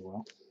didn't do as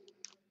well.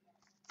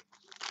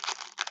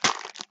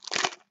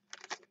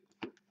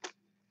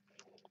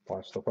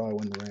 Watch, they'll probably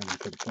win the random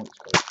for the points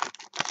card.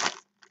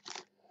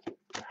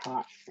 They're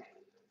hot.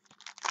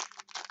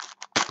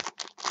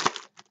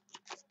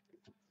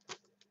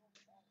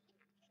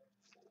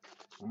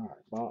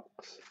 Alright,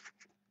 box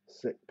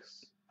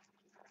 6.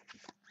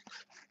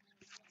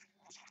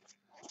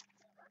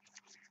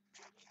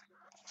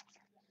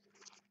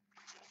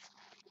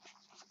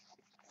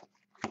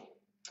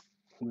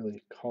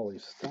 Willie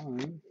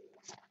Cauley-Stein.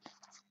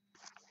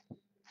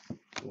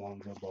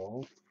 Lonzo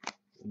Ball.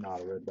 Not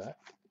a red back.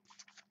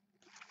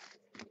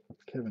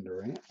 Kevin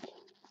Durant.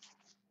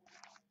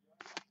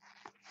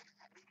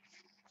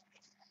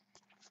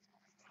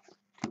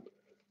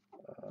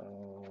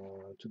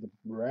 To the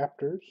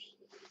Raptors.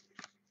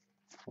 I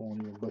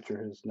won't even butcher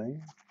his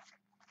name.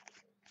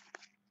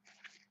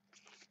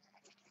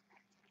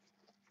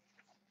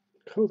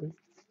 Kobe.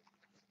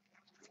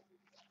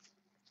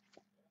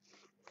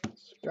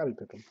 Scottie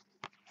Pippen.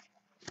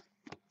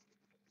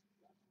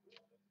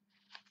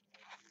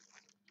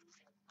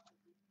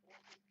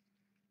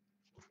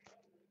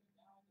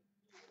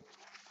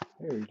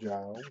 Harry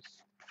Giles.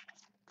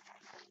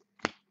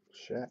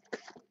 Shaq.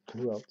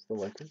 Who else? The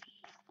Lakers.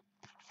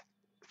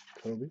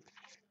 Kobe.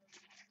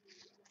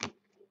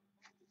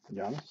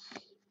 Giannis.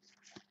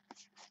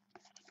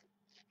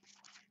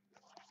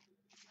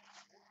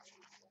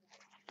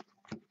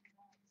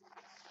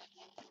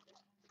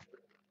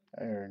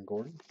 Aaron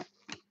Gordon.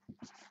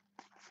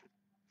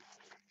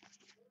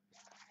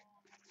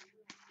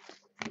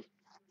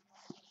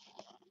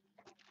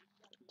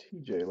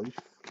 TJ Leaf.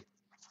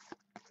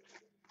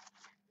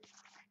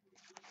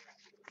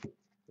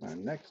 Our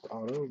next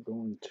auto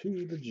going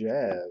to the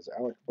Jazz.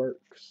 Alec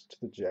Burks to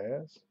the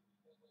Jazz.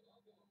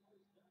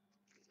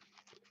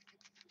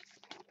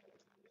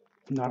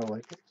 Not a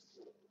Laker.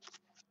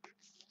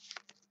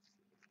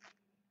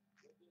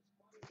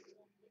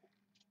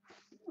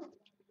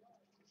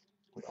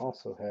 We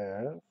also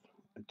have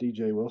a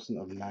DJ Wilson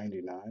of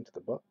 99 to the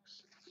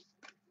Bucks.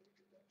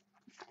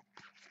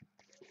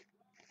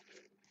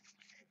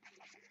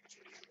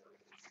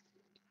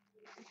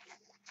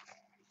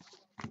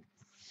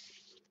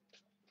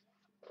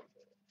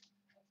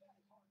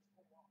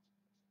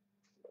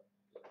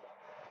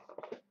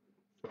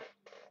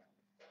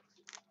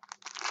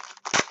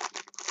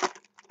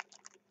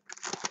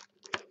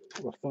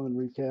 A fun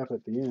recap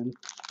at the end.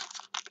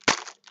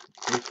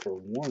 Just for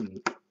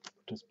one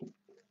participant.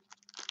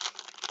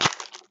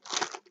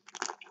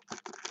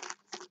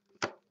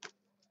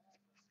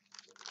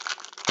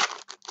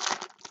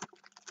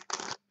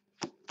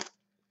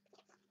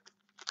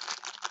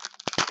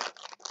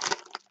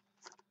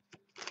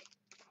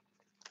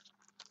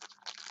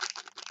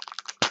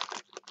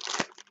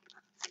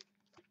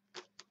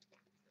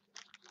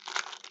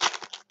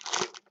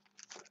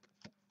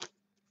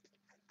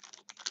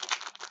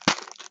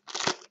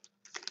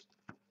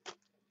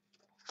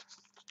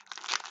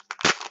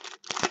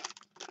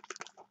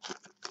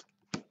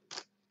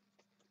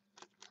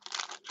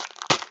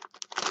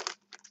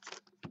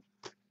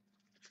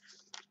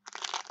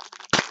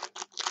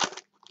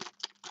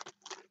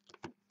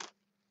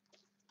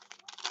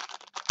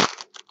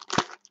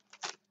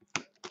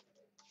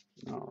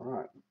 All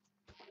right.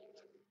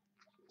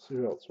 Let's see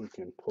who else we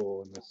can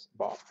pull in this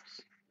box.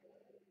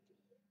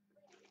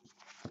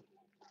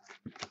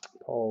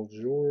 Paul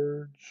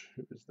George.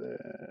 Who is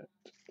that?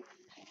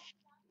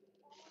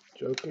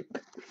 Jokic.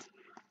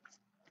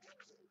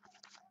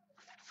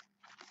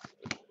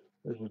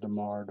 There's a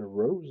DeMar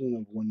DeRozan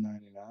of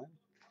 199.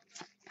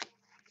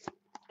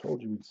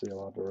 Told you we'd see a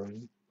lot of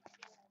DeRozan.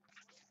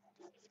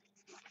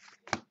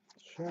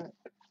 Shaq.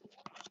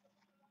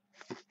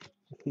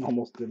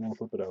 Almost didn't want to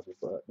flip it over,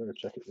 but better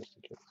check it just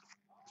in case.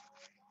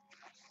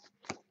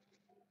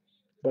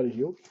 Buddy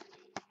Hield.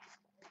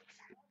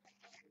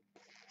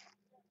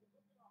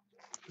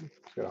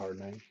 He's got a hard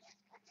name.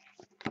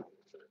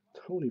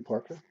 Tony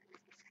Parker.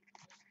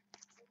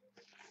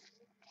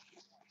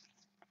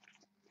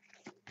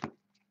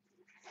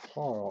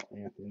 Carl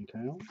Anthony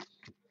Towns.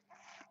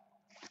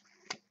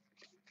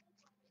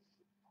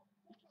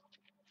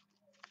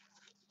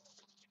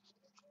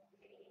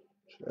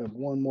 Should have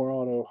one more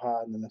auto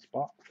hiding in this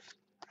box.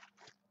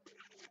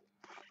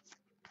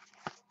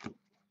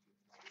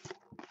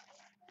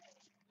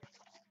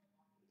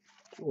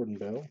 Jordan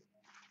Bell.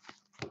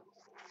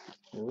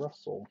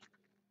 Russell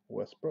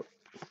Westbrook.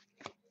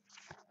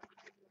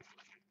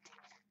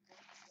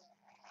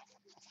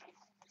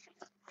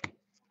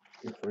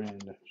 Your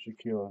friend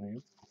Shaquille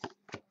O'Neal.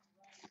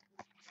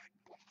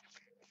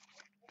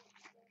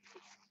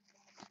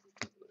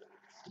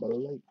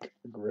 Blake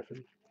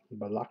Griffin.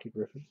 Balaki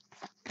Griffin.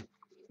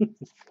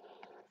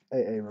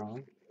 A.A.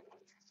 Ron.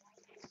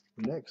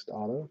 Next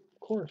auto, of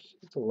course,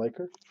 it's a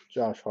Laker.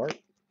 Josh Hart.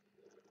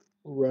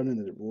 Running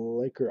the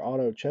Laker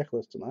auto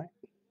checklist tonight.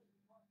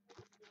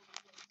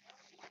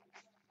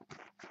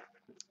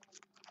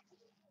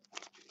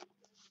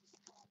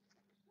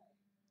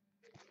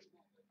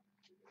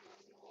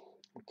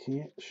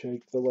 Can't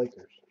shake the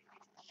Lakers.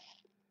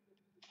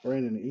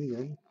 Brandon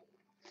Ingram.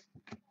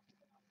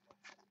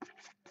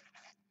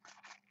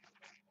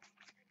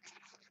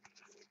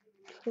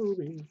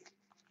 Kobe.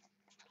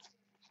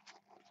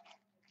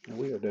 And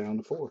we are down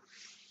to 4.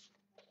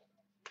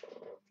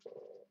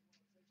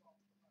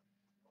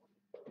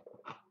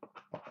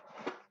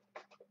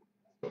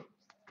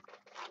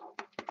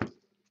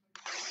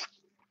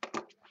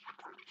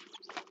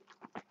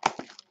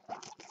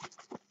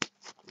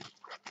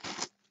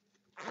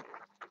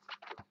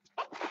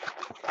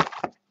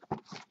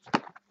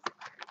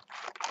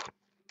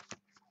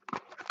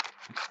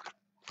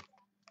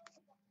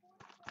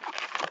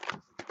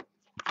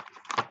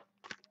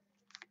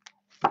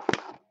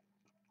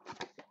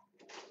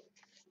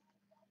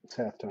 It's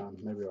halftime.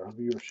 Maybe our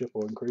viewership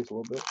will increase a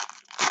little bit.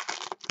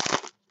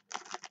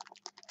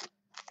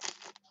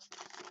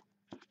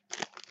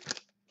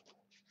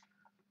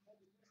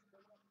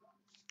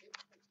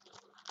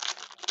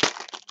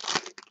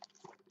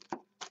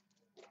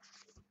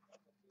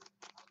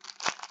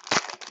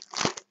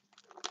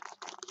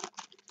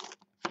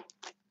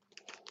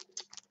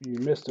 If you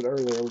missed it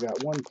earlier, we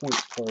got 1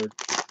 points card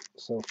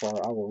so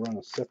far. I will run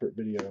a separate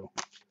video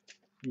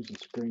using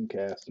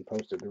screencast and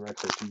post it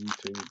directly to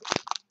YouTube,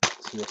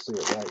 so you'll see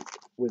it right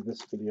with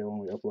this video when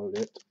we upload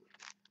it.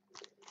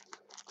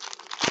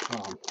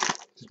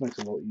 Just makes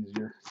it a little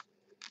easier.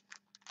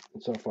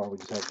 And so far, we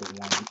just have the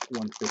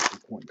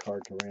 150 point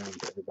card to random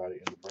to everybody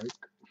in the break.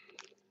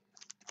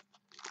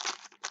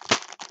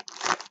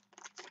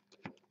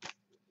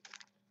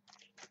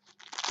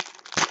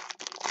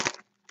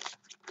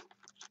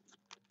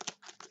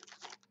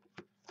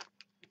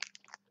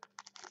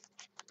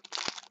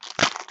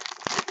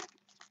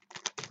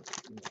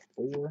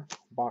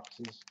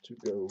 boxes to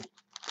go.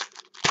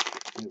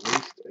 At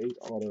least 8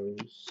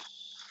 autos.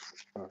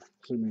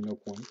 Assuming no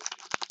points.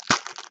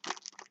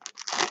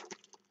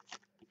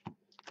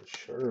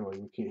 Surely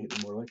we can't hit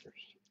any more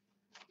Lakers.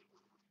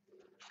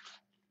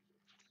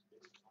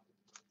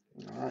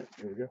 Alright,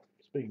 here we go.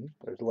 Speaking,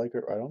 there's a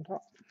Laker right on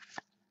top.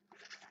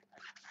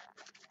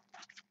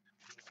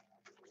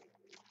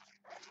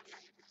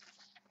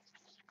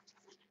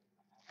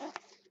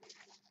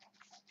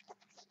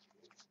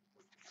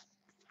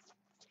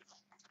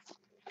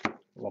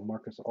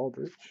 LaMarcus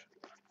Aldridge.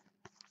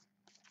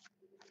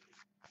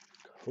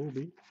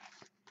 Kobe.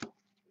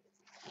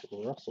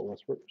 Russell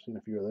Westbrook. Seen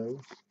a few of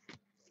those.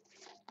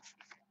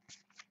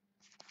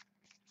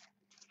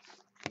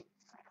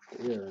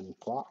 Aaron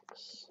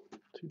Fox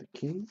to the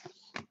Kings.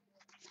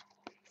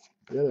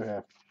 The other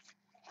half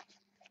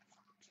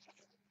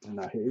did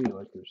not hit any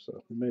Lakers,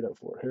 so we made up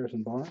for it.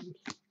 Harrison Barnes.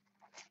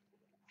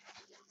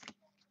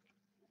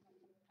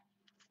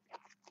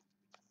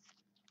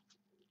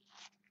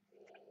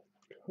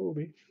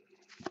 Kobe.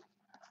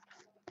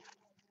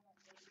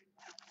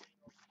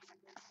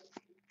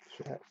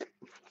 Shaq.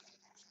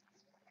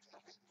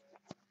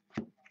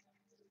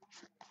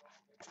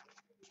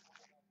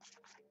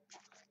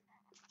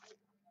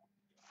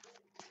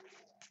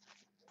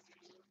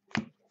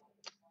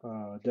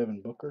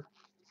 Devin Booker.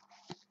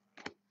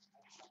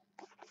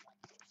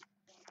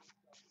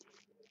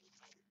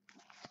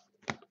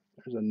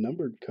 There's a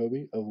numbered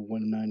Kobe of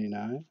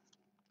 199.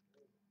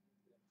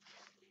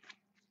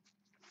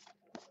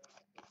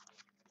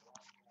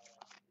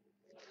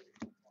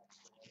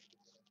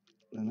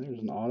 And there's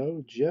an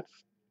auto, Jeff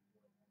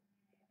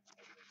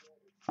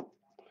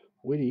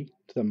Whitty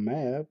to the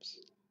Mavs.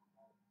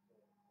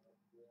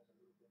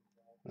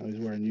 He's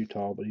wearing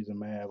Utah, but he's a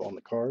Mav on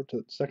the card. To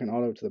the second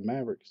auto to the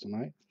Mavericks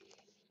tonight.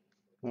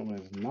 That one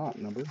is not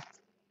numbered.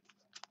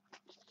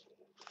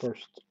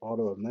 First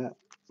auto of that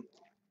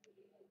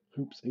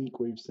Hoops Inc.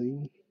 we've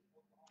seen.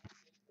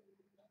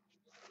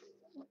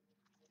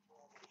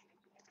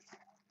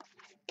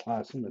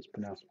 I assume it's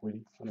pronounced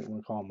Whitty. I didn't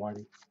want to call him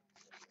Whitey,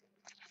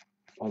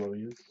 although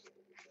he is.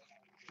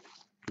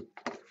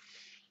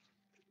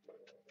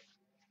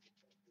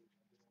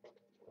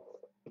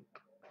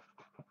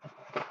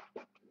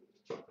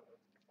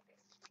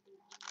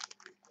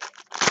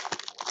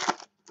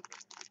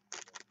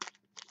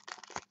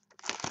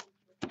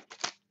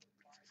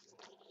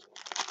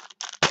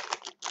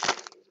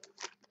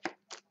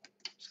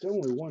 Still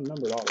only one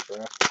numbered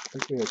autograph. I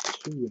think we had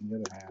 2 in the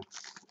other half.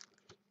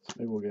 So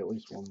maybe we'll get at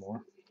least one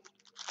more.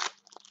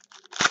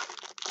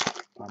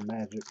 Our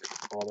Magic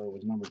auto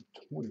was numbered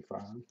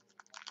 25.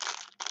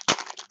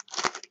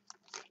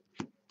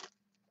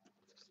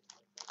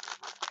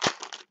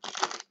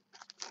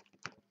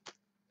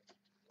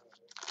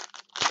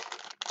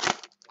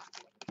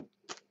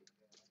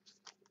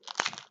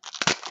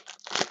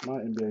 My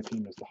NBA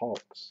team is the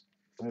Hawks.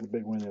 They had a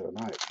big win the other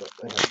night, but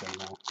they have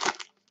been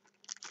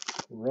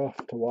rough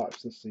to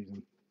watch this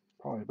season.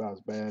 Probably about as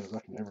bad as I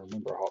can ever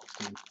remember a Hawks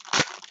team.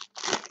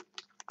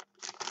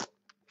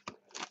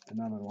 And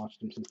I've been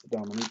watching them since the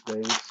Dominique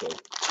days, so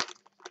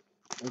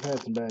they've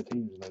had some bad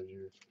teams in those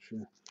years, for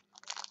sure.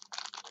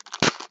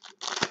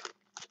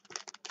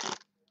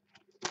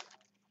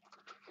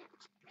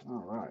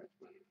 All right.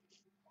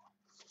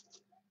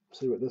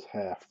 See what this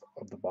half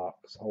of the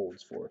box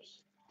holds for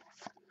us.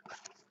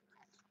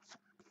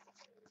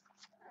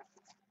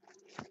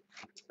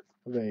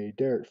 We have a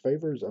Derek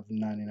Favors of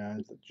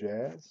 99s, the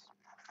Jazz.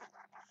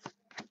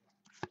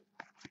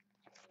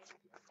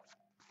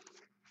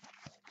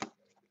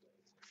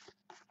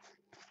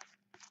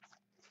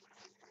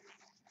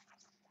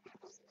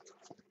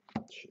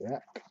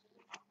 Shaq.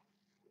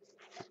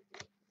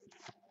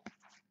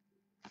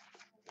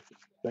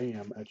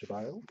 Bam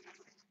Adebayo.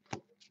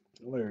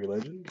 Larry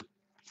Legend.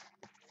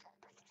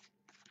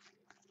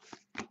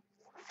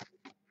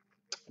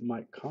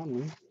 Mike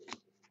Conley.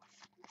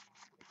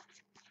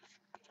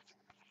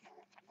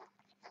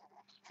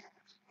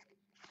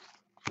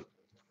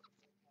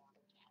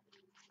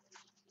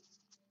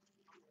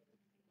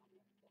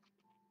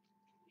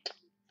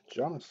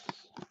 Giannis.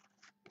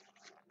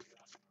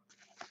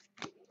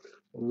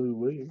 Lou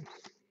Williams.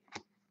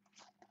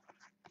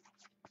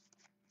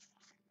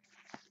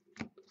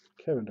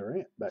 Kevin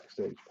Durant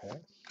backstage pass.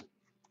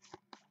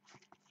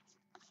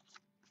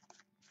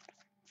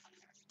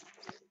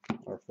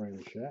 Our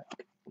friend Shaq.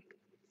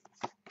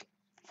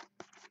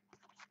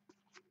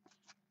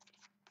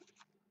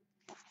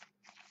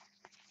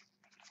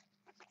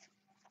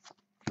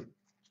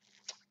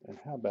 And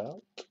how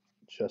about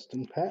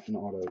Justin Patton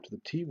auto to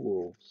the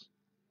T-Wolves?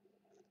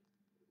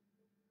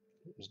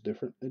 It's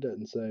different. It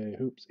doesn't say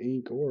Hoops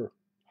Inc. or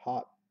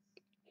Hot.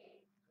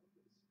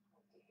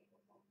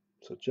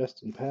 So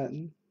Justin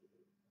Patton,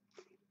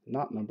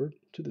 not numbered,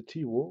 to the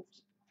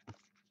T-Wolves.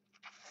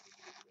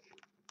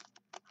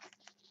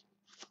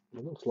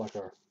 It looks like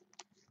our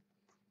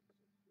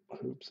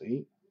Hoops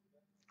Inc.,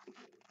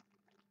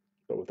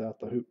 but without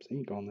the Hoops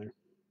Inc. on there.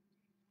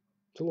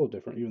 It's a little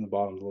different. Even the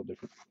bottom's a little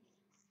different.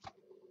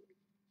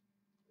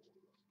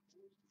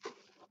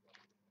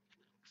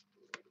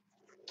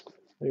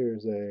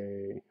 There's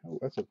a, oh,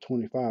 that's a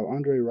 25.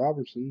 Andre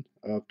Robertson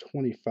of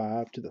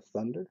 25 to the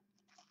Thunder.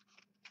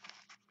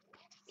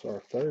 It's our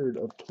third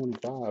of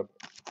 25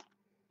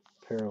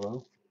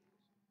 parallel.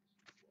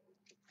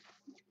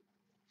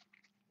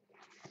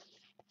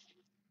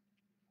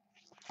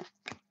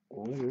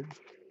 Leonard.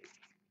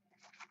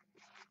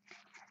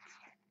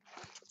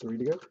 3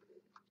 to go.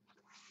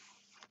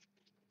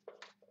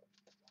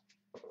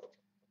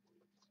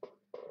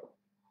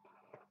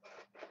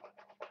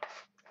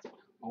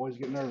 Always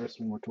get nervous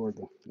when we're toward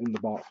the in the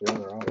box for the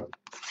other auto.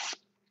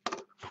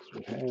 So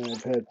we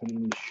have had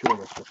Panini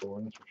shortest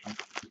before, that's for sure.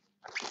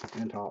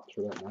 And tops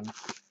for that matter.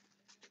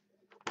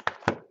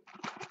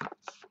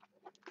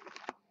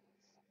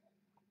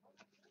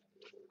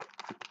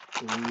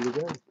 3 to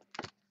go.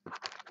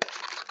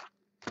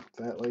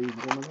 Fat lady's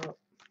warming up.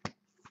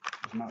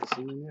 He's not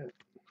seen yet.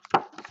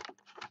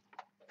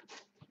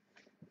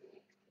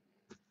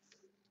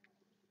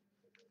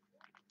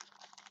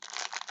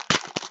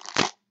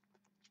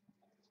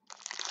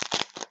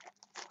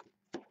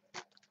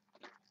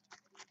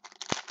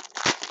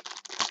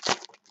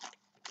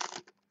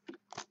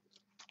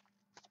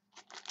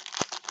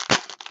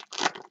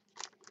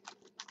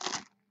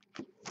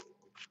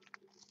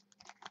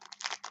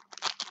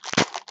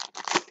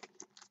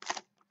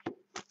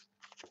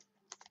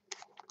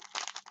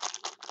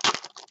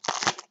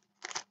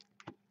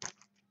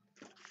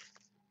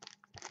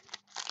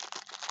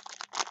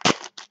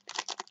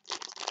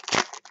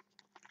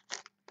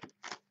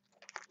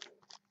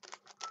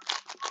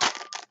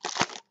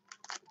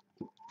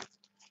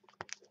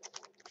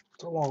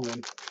 It's a long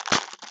one.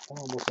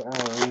 Almost an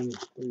hour in,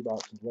 3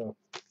 boxes left.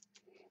 I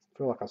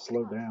feel like I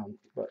slowed down,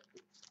 but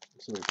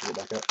let's see if we can get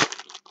back up.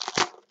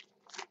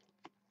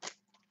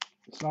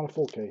 It's not a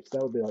full case.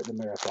 That would be like the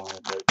marathon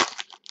break.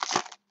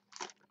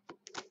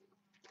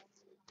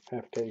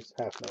 Half case,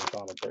 half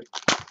marathon break.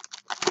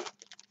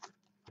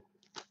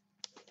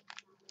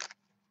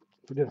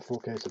 We did a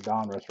full case of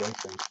Donruss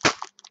Racing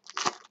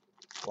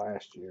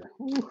last year.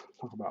 Whew,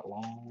 talk about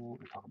long,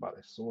 and talk about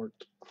a sort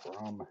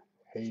from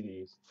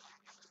Hades.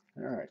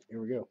 All right, here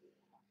we go.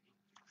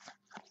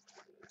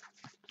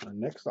 Our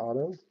next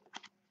auto,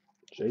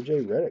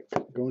 JJ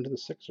Redick going to the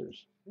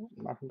Sixers. Ooh,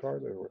 knocking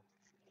cards over.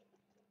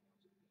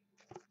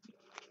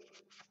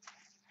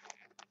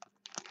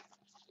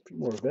 A few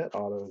more vet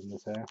autos in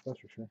this half, that's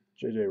for sure.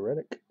 JJ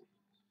Redick.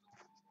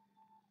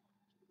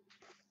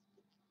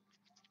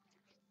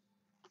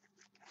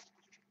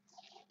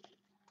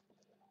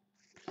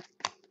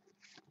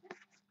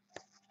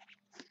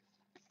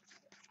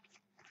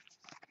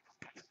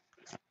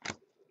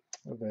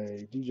 Of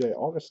a DJ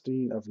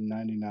Augustine of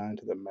 99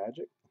 to the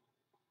Magic.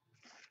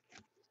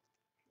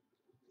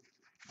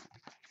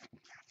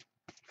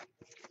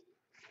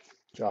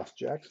 Josh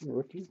Jackson,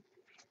 rookie.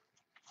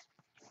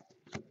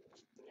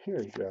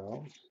 Harry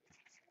Giles.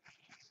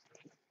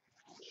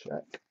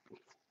 Shaq.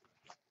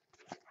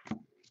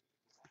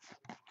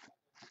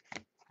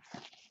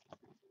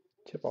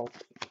 Tip off.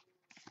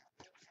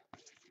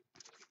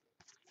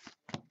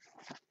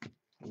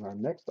 And our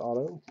next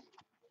auto,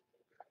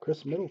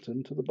 Chris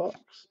Middleton to the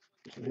Bucks.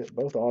 So we hit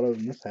both autos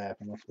in this half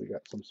unless we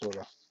got some sort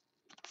of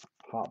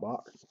hot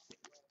box.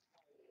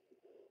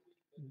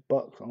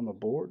 Bucks on the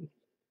board.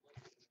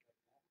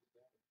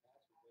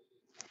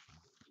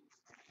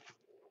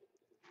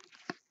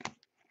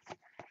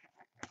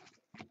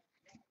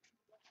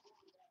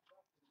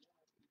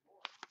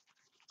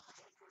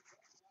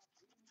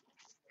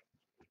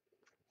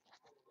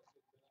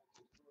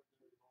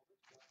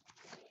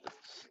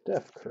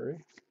 Steph Curry.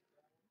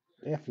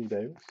 Anthony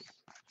Davis.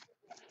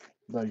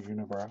 The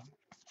Unibrow.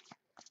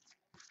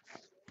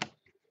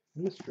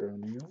 Mr.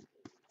 O'Neal.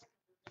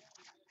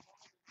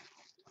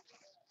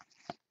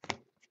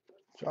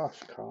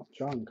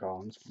 John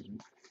Collins, excuse me.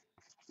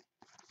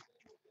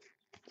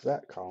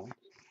 Zach Collins.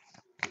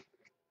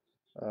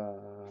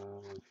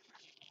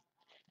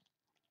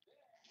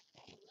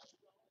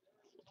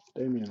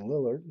 Damian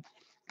Lillard.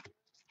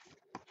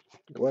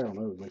 Glare on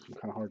those makes them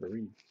kind of hard to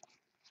read.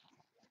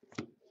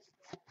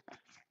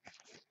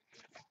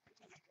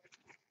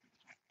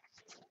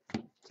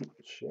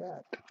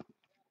 Shaq.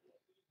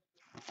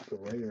 The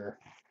rare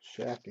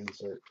Shaq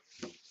insert.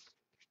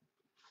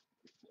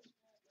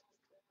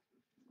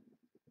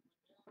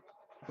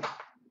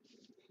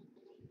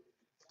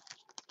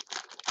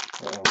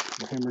 Uh-oh,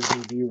 we're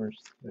hemorrhaging viewers.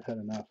 They've had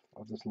enough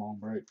of this long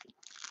break.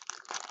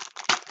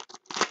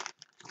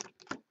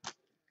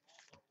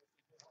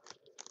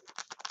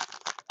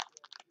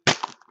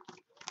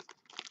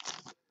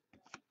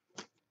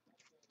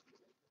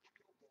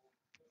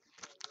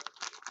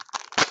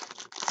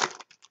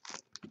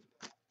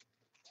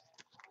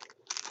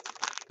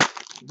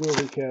 Do a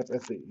recap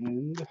at the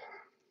end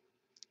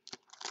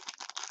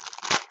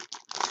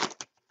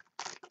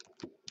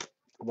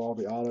of all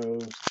the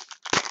autos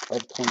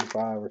of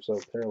 25 or so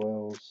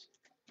parallels.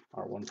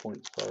 Our 1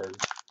 point spread.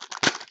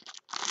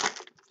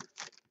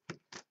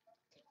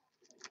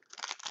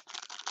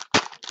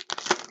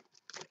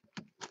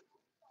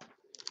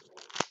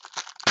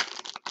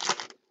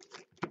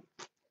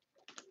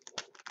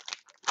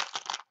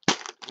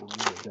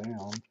 We're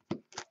down.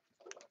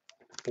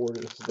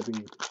 This is to be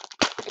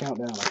the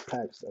countdown of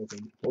packs to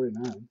open.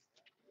 49.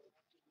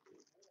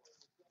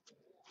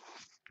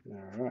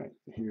 Alright,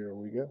 here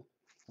we go.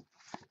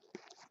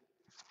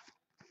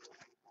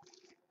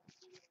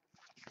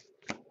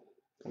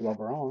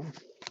 LeBron.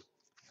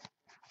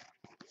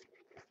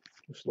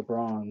 Wish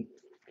LeBron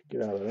could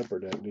get out of that upper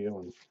deck deal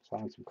and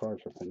sign some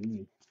cards for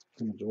Panini.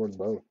 Him and Jordan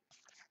both.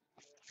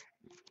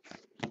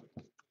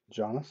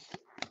 Giannis.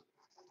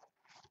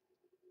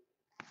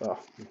 Oh,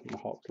 the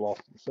Hawks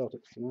lost to the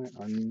Celtics tonight.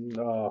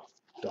 Oh,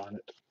 darn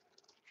it.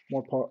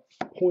 More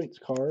points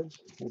cards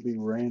will be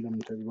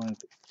random to everyone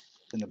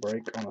in the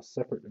break on a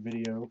separate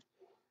video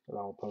that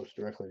I'll post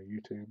directly to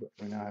YouTube. But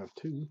we now have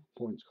 2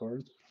 points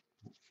cards.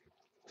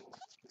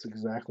 It's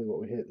exactly what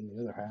we hit in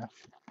the other half.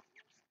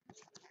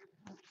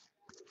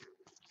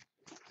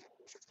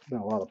 There's been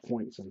a lot of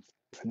points in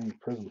Panini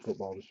Prism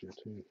football this year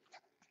too.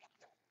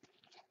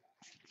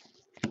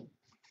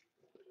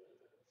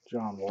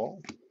 John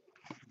Wall.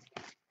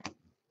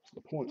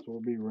 The points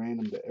will be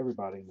random to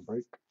everybody in the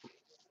break.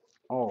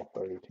 All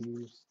 30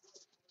 teams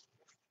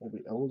will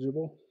be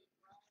eligible,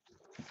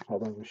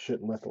 although we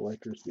shouldn't let the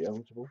Lakers be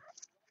eligible.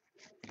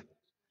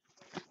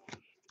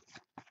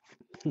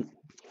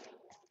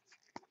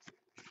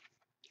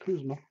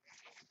 Kuzma.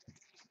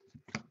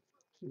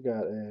 We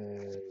got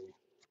a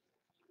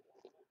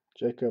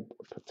Jacob,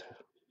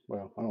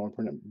 well, I don't want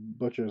to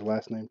butcher his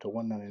last name, to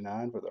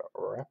 199 for the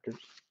Raptors.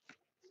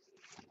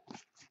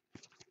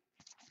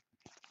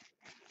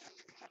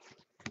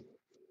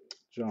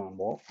 John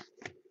Wall.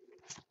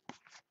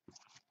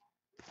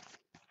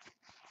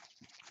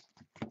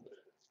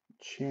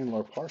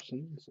 Chandler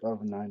Parsons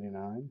of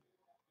 99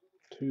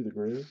 to the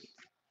Grizz.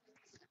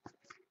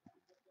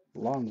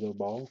 Lonzo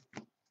Ball.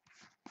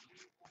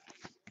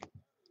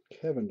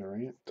 Kevin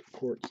Durant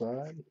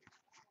courtside.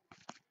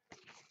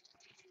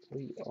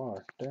 We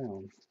are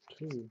down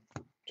to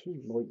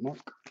Malik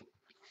Monk.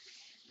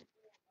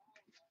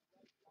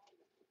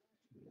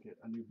 Get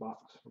a new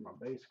box for my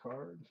base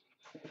cards.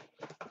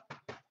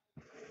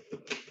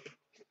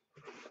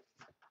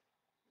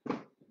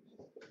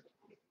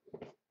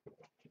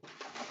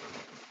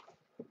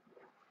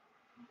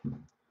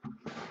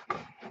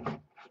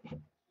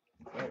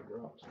 That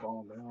drops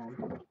falling down.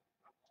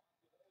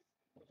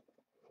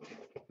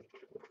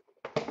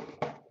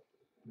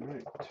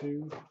 Alright,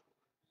 2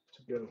 to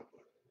go.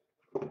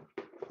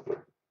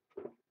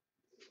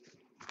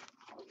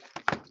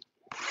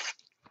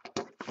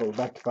 Oh, we're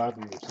back to 5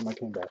 years. Somebody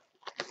came back.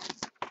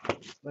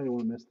 They didn't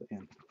want to miss the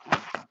end.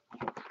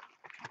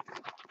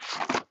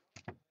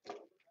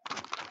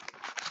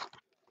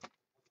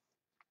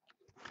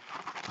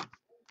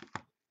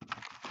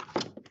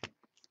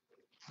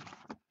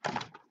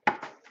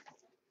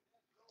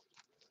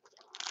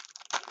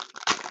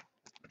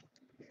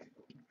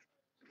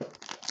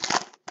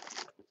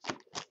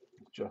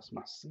 Adjust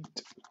my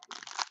seat.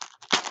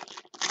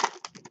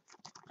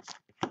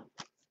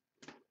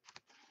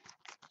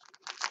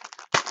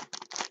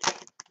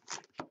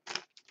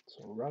 So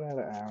we're right at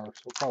an hour, so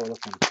we're probably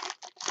looking a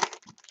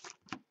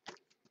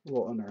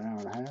little under an hour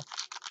and a half.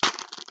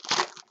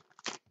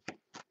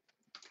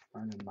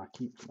 Earning my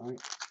keep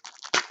tonight.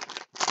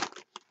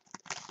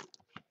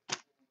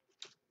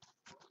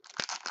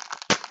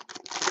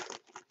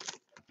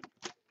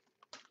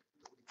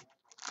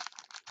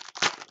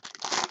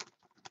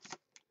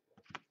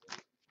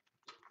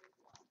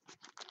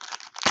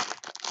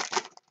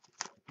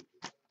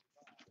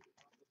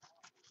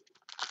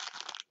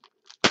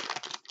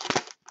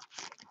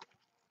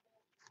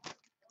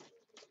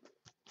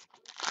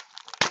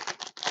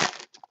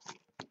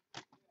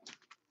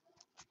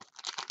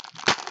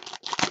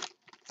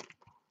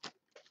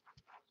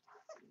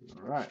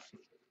 Alright.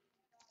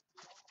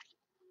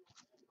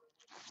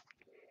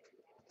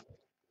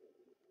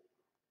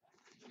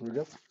 Here we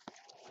go.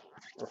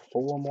 For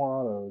 4 more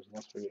autos,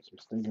 unless we get some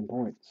stinking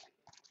points.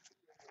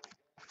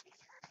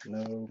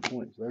 No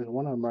points. There's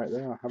one of them right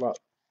there. How about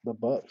the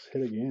Bucks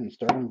hit again?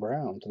 Sterling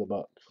Brown to the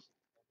Bucks.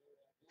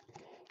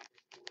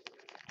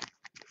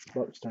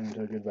 Bucks turn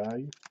into a good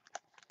value.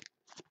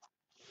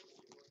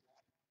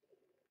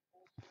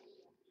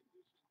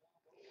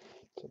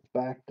 So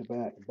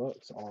back-to-back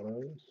Bucks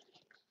autos.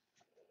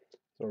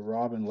 So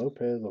Robin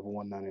Lopez of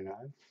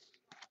 199.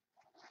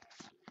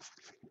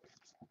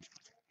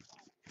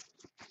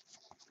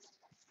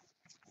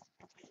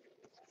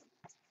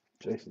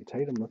 Jason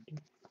Tatum rookie.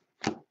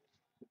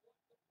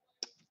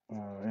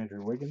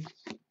 Andrew Wiggins.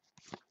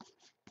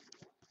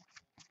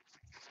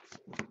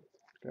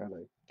 Got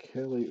a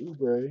Kelly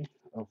Oubre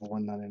of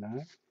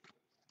 199.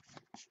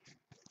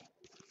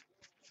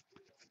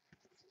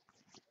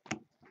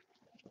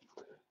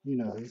 You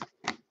know who.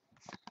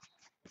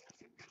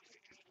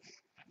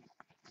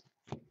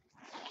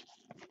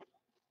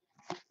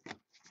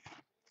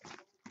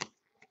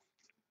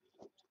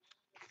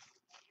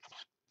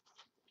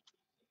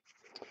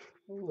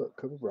 Oh look,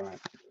 Kobe Bryant.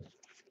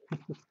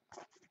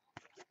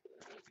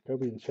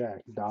 Kobe and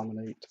Shaq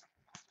dominate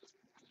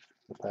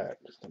the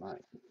packs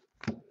tonight.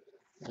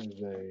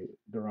 There's a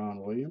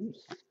Deron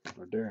Williams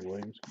or Darren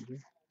Williams, excuse me.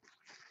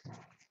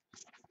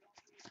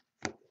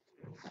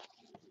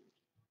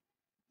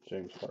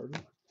 James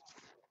Harden.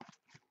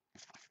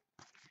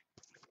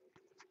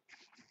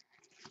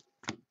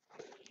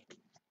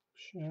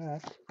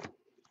 Shaq.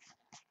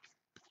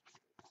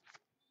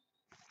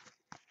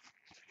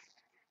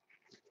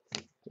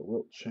 The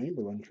Wilt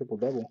Chamberlain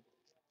triple-double.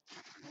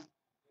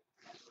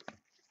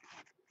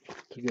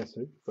 To guess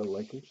who? For the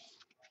Lakers.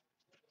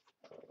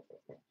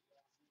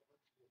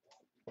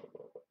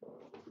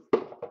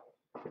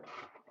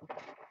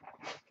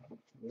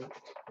 Wilt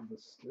the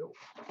Still.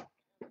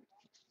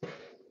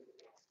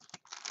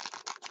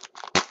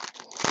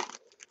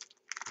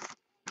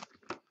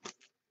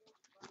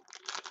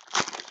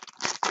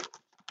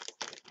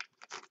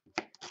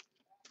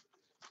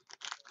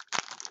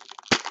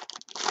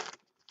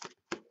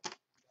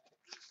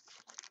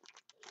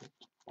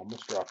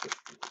 Almost dropped it.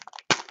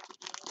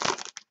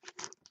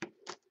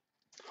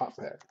 Hot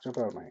pack. Jump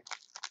out of my hand.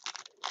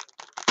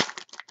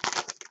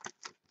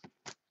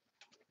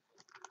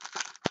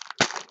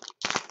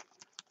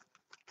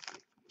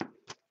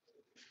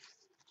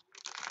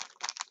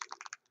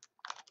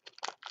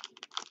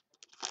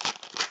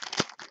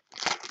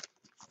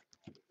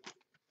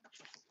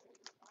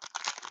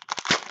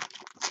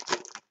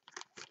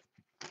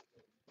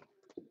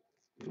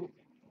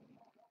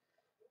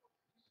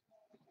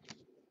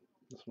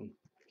 This one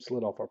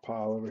slid off our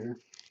pile over here.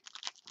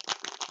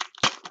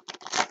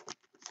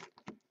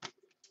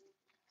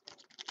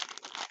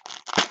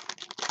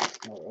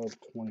 Of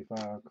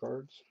 25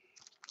 cards.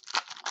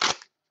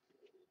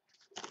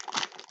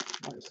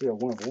 Might see a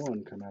 1 of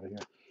 1 come out of here.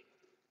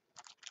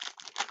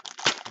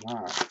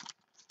 Alright.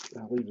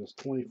 That leaves us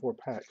 24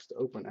 packs to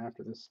open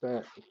after this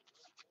stack.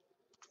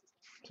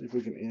 See if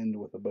we can end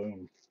with a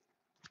boom.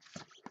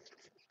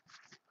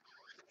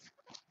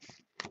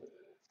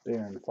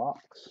 Darren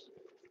Fox.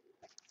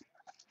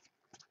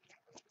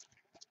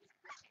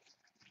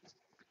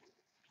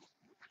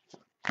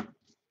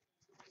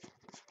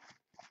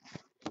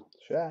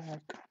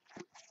 Shaq.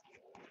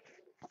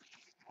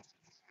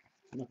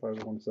 I don't know if I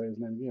ever want to say his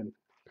name again.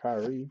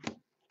 Kyrie.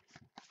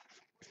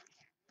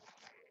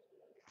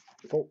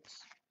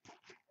 Fultz.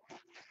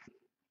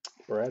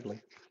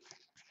 Bradley.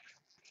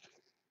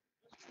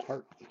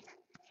 Hart.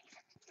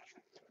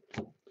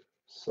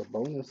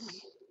 Sabonis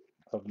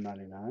of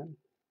 99.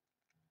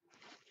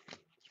 He's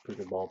a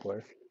pretty good ball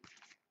player.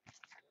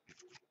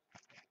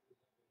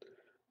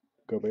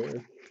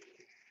 Gobert.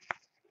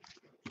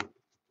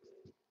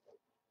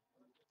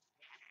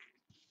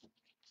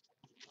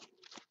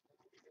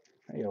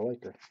 Hey, a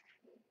Laker.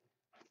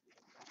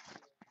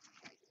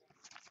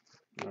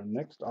 Our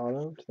next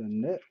auto to the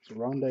Nets,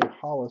 Rondé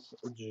Hollis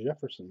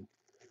Jefferson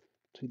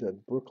to the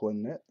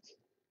Brooklyn Nets.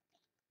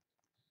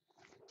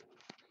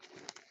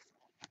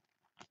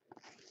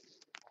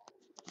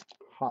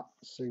 Hot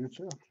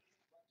signature.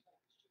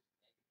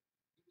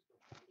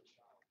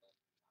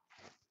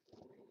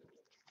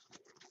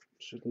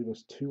 Should leave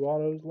us 2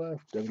 autos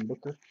left. Devin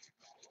Booker.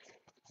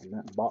 And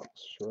that box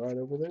right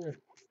over there.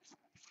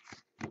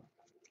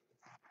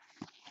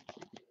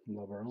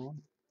 Lover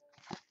on.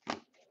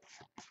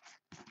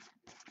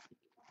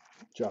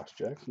 Josh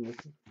Jackson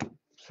looking.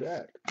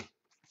 Shaq.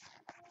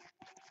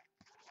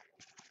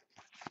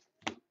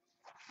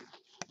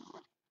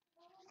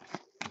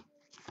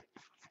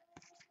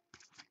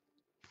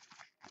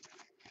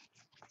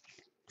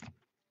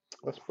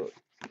 Westbrook.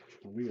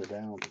 And we are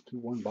down to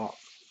 1 box.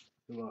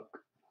 Good luck.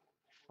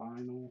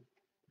 Final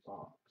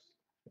box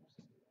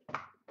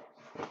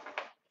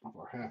of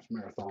our half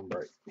marathon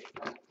break.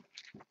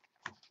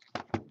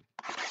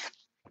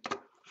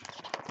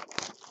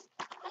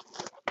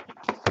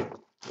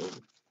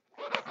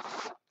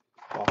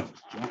 Box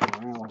is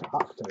jumping around like a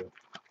hot potato.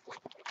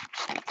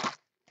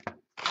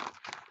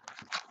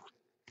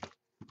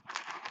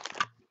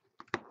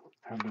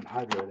 Haven't been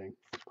hydrating.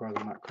 Surprised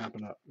I'm not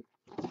cramping up.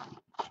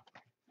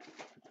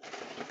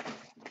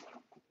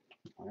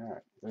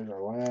 Alright, there's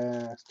our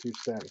last 2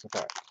 stacks of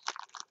packs.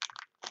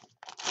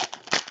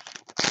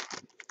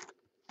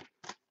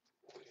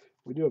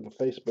 We do have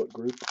a Facebook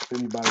group if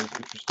anybody's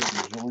interested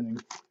in joining.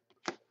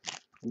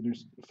 We do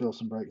fill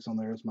some breaks on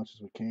there as much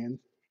as we can.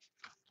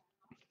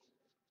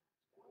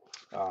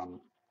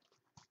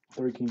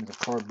 3 Kings of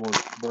Cardboard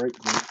break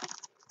group.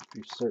 If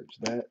you search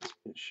that,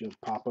 it should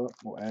pop up.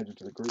 We'll add you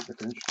to the group if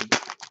you're interested.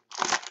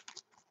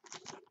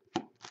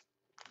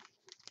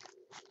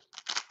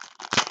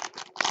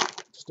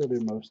 Still do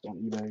most on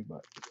eBay,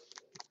 but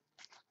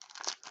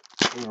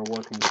we are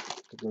working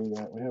to grow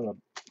that. We have a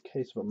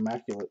case of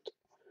immaculate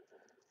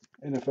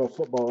NFL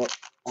football up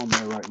on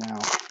there right now.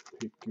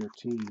 Pick your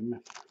team.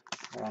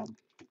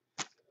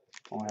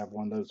 I'll have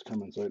one of those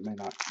coming, so it may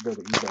not go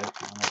to eBay. I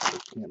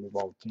actually can't move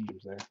all the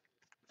teams there.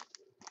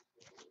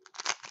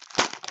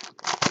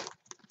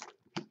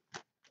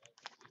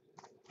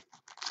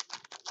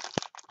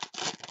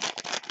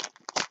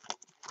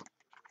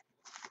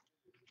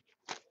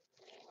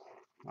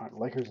 All right,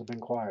 Lakers have been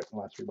quiet the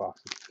last 3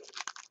 boxes.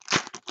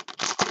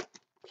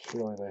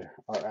 Surely they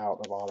are out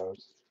of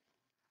autos.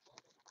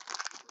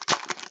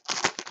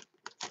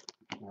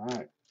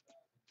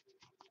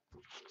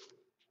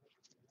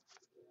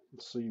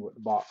 see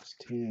what box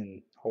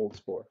 10 holds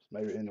for us.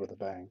 Maybe end with a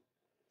bang.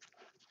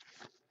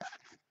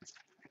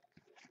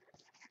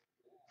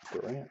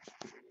 Durant.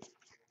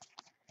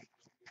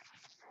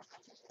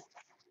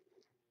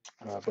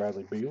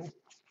 Bradley Beal.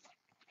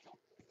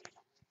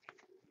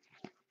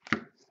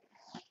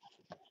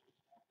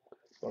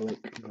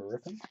 Blake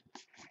Griffin.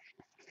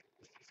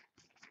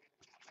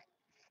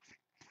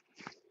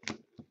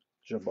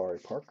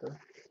 Jabari Parker.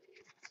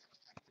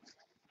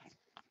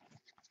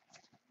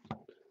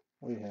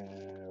 We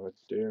have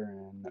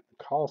Darren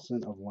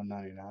Collison of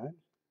 199.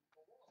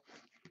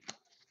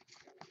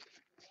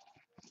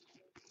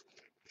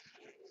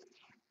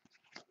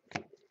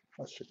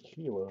 That's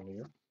Shaquille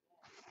O'Neal.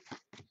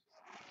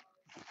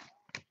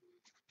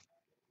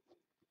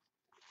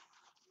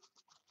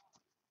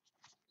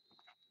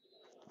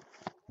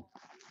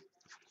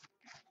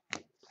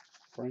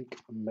 Frank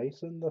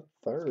Mason the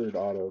third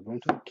auto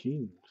going to the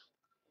Kings.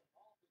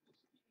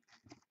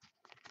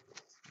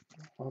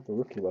 I'll have the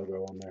rookie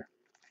logo on there.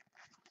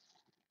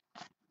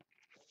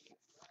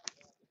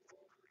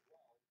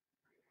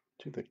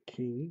 To the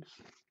Kings.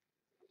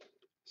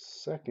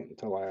 Second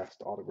to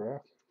last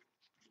autograph.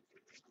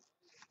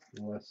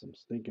 Unless some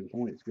stinking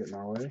points get in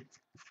our way.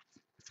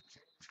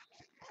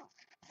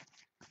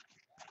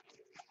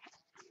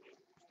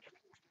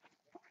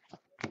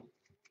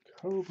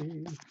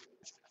 Kobe.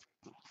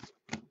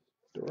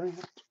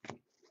 Durant.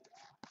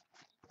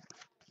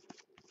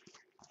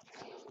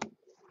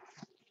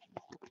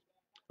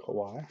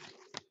 Kawhi.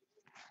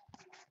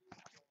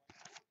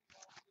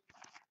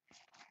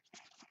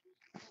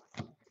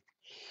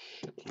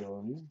 Shaquille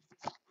O'Neal.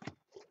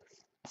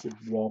 Good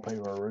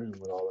wallpaper room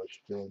with all those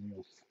Shaquille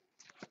O'Neals.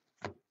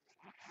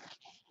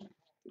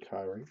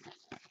 Kyrie.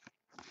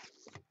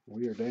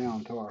 We are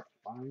down to our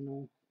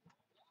final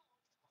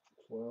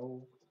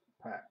 12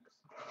 packs.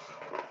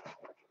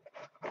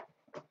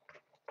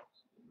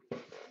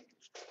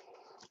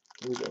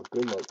 Here we go.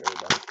 Good luck,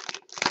 everybody.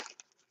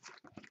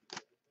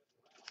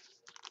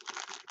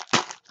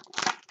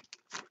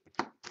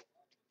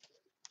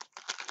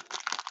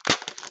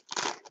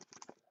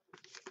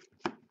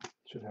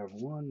 Should have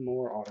one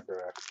more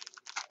autograph.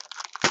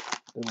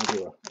 Then we'll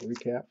do a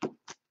recap.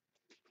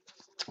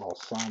 I'll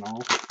sign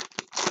off.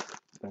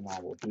 Then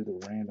I will do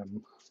the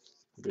random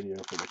video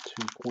for the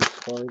 2 points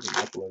cards and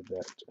upload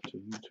that to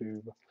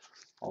YouTube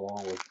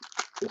along with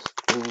this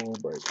full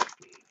break.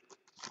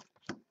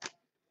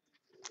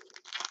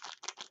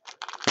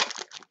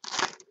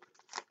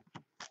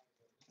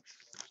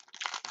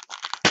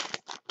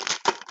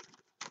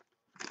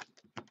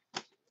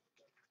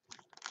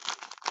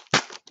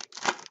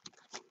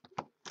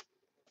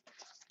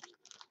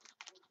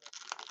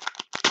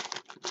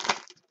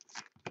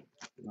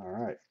 All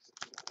right.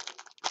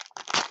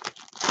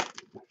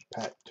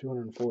 Pack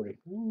 240.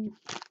 Ooh.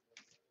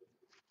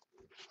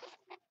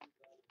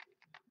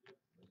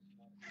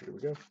 Here we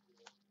go.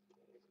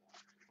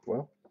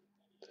 Well,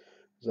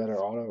 is that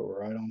our auto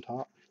right on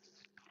top?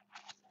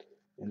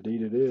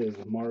 Indeed it is.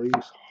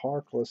 Maurice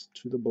Harkless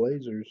to the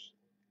Blazers.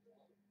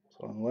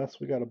 So unless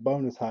we got a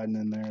bonus hiding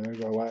in there,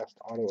 there's our last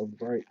auto of the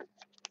break.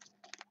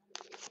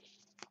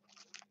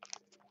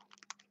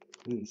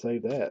 We didn't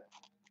save that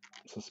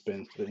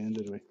suspense to the end,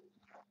 did we?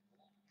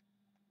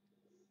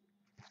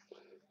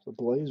 So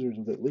Blazers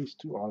with at least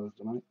 2 autos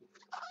tonight.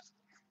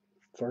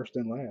 First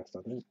and last,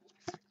 I think.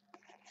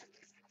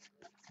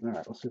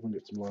 Alright, let's see if we can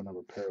get some low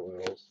number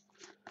parallels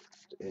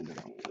to end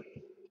it on.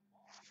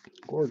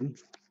 Gordon.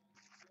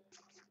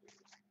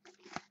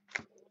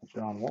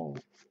 John Wall.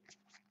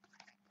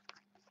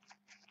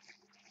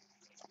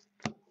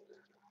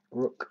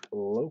 Brooke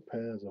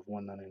Lopez of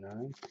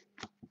 199.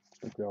 I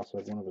think we also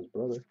have one of his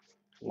brother.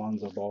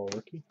 Lonzo Ball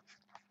rookie.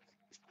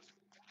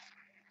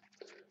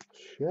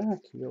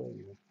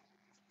 Shaquille.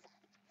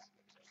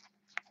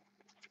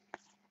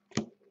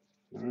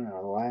 Alright,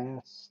 our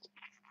last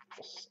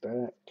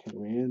stack. Can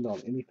we end on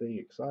anything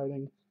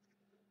exciting?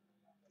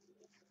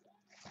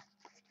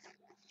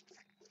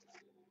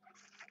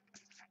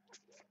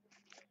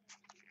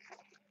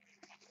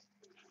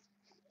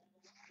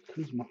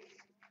 Kuzma.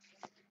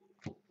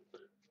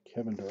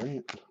 Kevin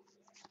Durant.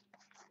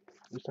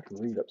 At least I can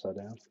read upside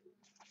down.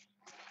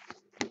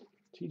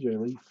 TJ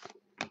Leaf.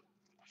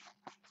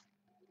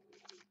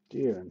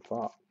 De'Aaron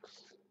Fox.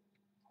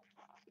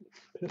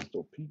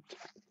 Pistol Pete.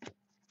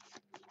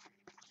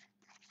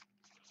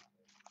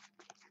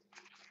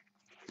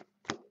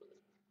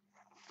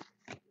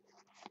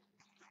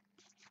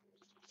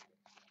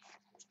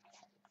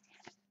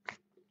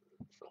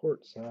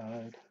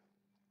 Courtside.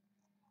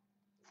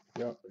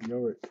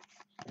 Yorick.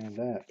 And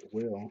that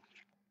will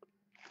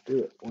do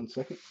it. 1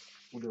 second.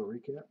 We'll do a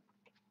recap.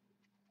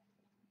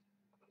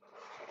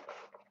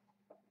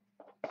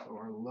 So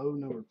our low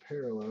number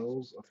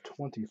parallels of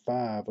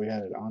 25, we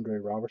had an Andre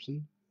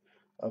Robertson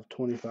of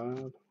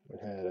 25. We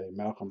had a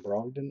Malcolm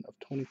Brogdon of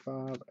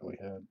 25. And we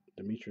had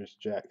Demetrius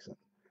Jackson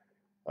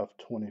of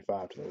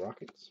 25 to the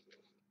Rockets.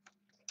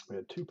 We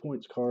had 2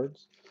 points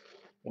cards,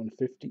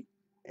 150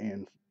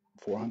 and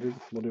 400.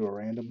 We'll do a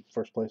random.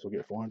 First place will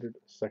get 400.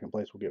 Second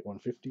place will get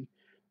 150.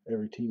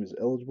 Every team is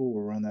eligible.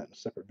 We'll run that in a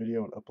separate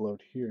video and upload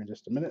here in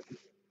just a minute.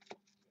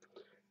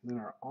 And then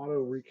our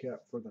auto recap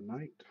for the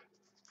night.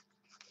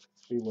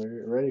 Be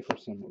ready for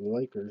some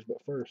Lakers,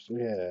 but first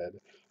we had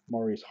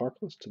Maurice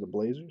Harkless to the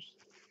Blazers,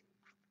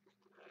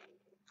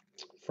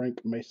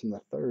 Frank Mason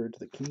III to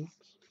the Kings,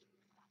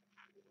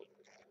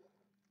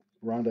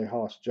 Rondé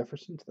Hollis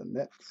Jefferson to the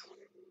Nets,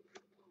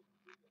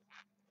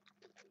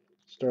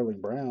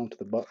 Sterling Brown to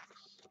the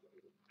Bucks,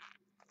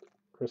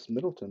 Chris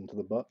Middleton to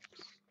the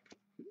Bucks,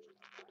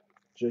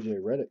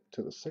 JJ Redick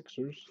to the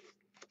Sixers,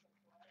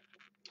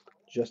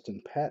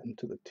 Justin Patton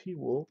to the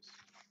T-Wolves,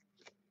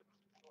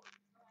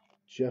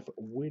 Jeff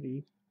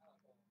Whitey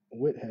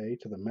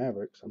to the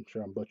Mavericks. I'm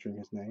sure I'm butchering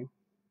his name.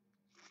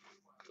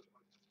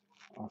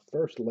 Our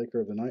first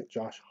Laker of the night,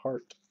 Josh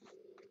Hart.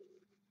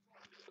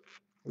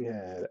 We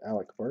had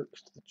Alec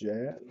Burks to the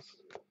Jazz,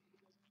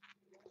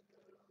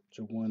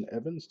 Jawan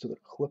Evans to the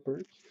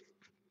Clippers,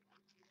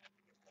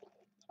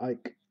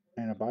 Ike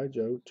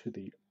Anabajo to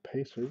the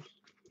Pacers,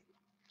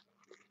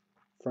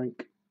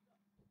 Frank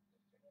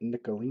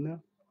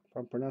Nicolina, if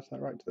I'm pronouncing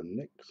that right, to the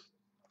Knicks,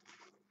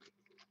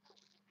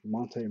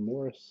 Monte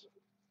Morris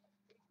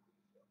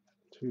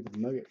to the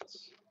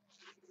Nuggets,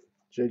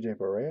 JJ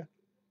Barea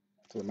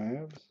to the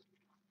Mavs,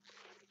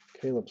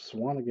 Caleb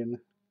Swanigan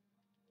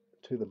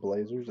to the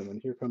Blazers, and then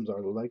here comes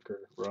our Laker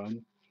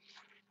run.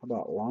 How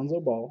about Lonzo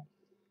Ball,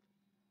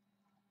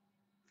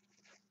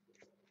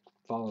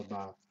 followed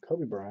by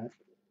Kobe Bryant,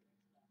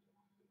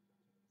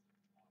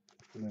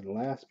 and then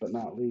last but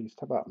not least,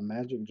 how about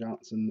Magic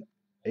Johnson,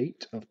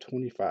 8 of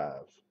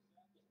 25.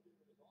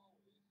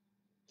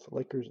 So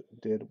Lakers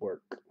did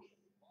work.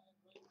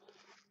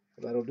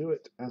 That'll do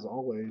it. As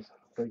always,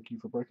 thank you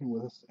for breaking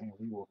with us, and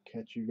we will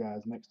catch you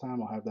guys next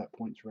time. I'll have that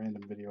points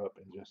random video up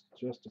in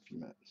just a few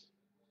minutes.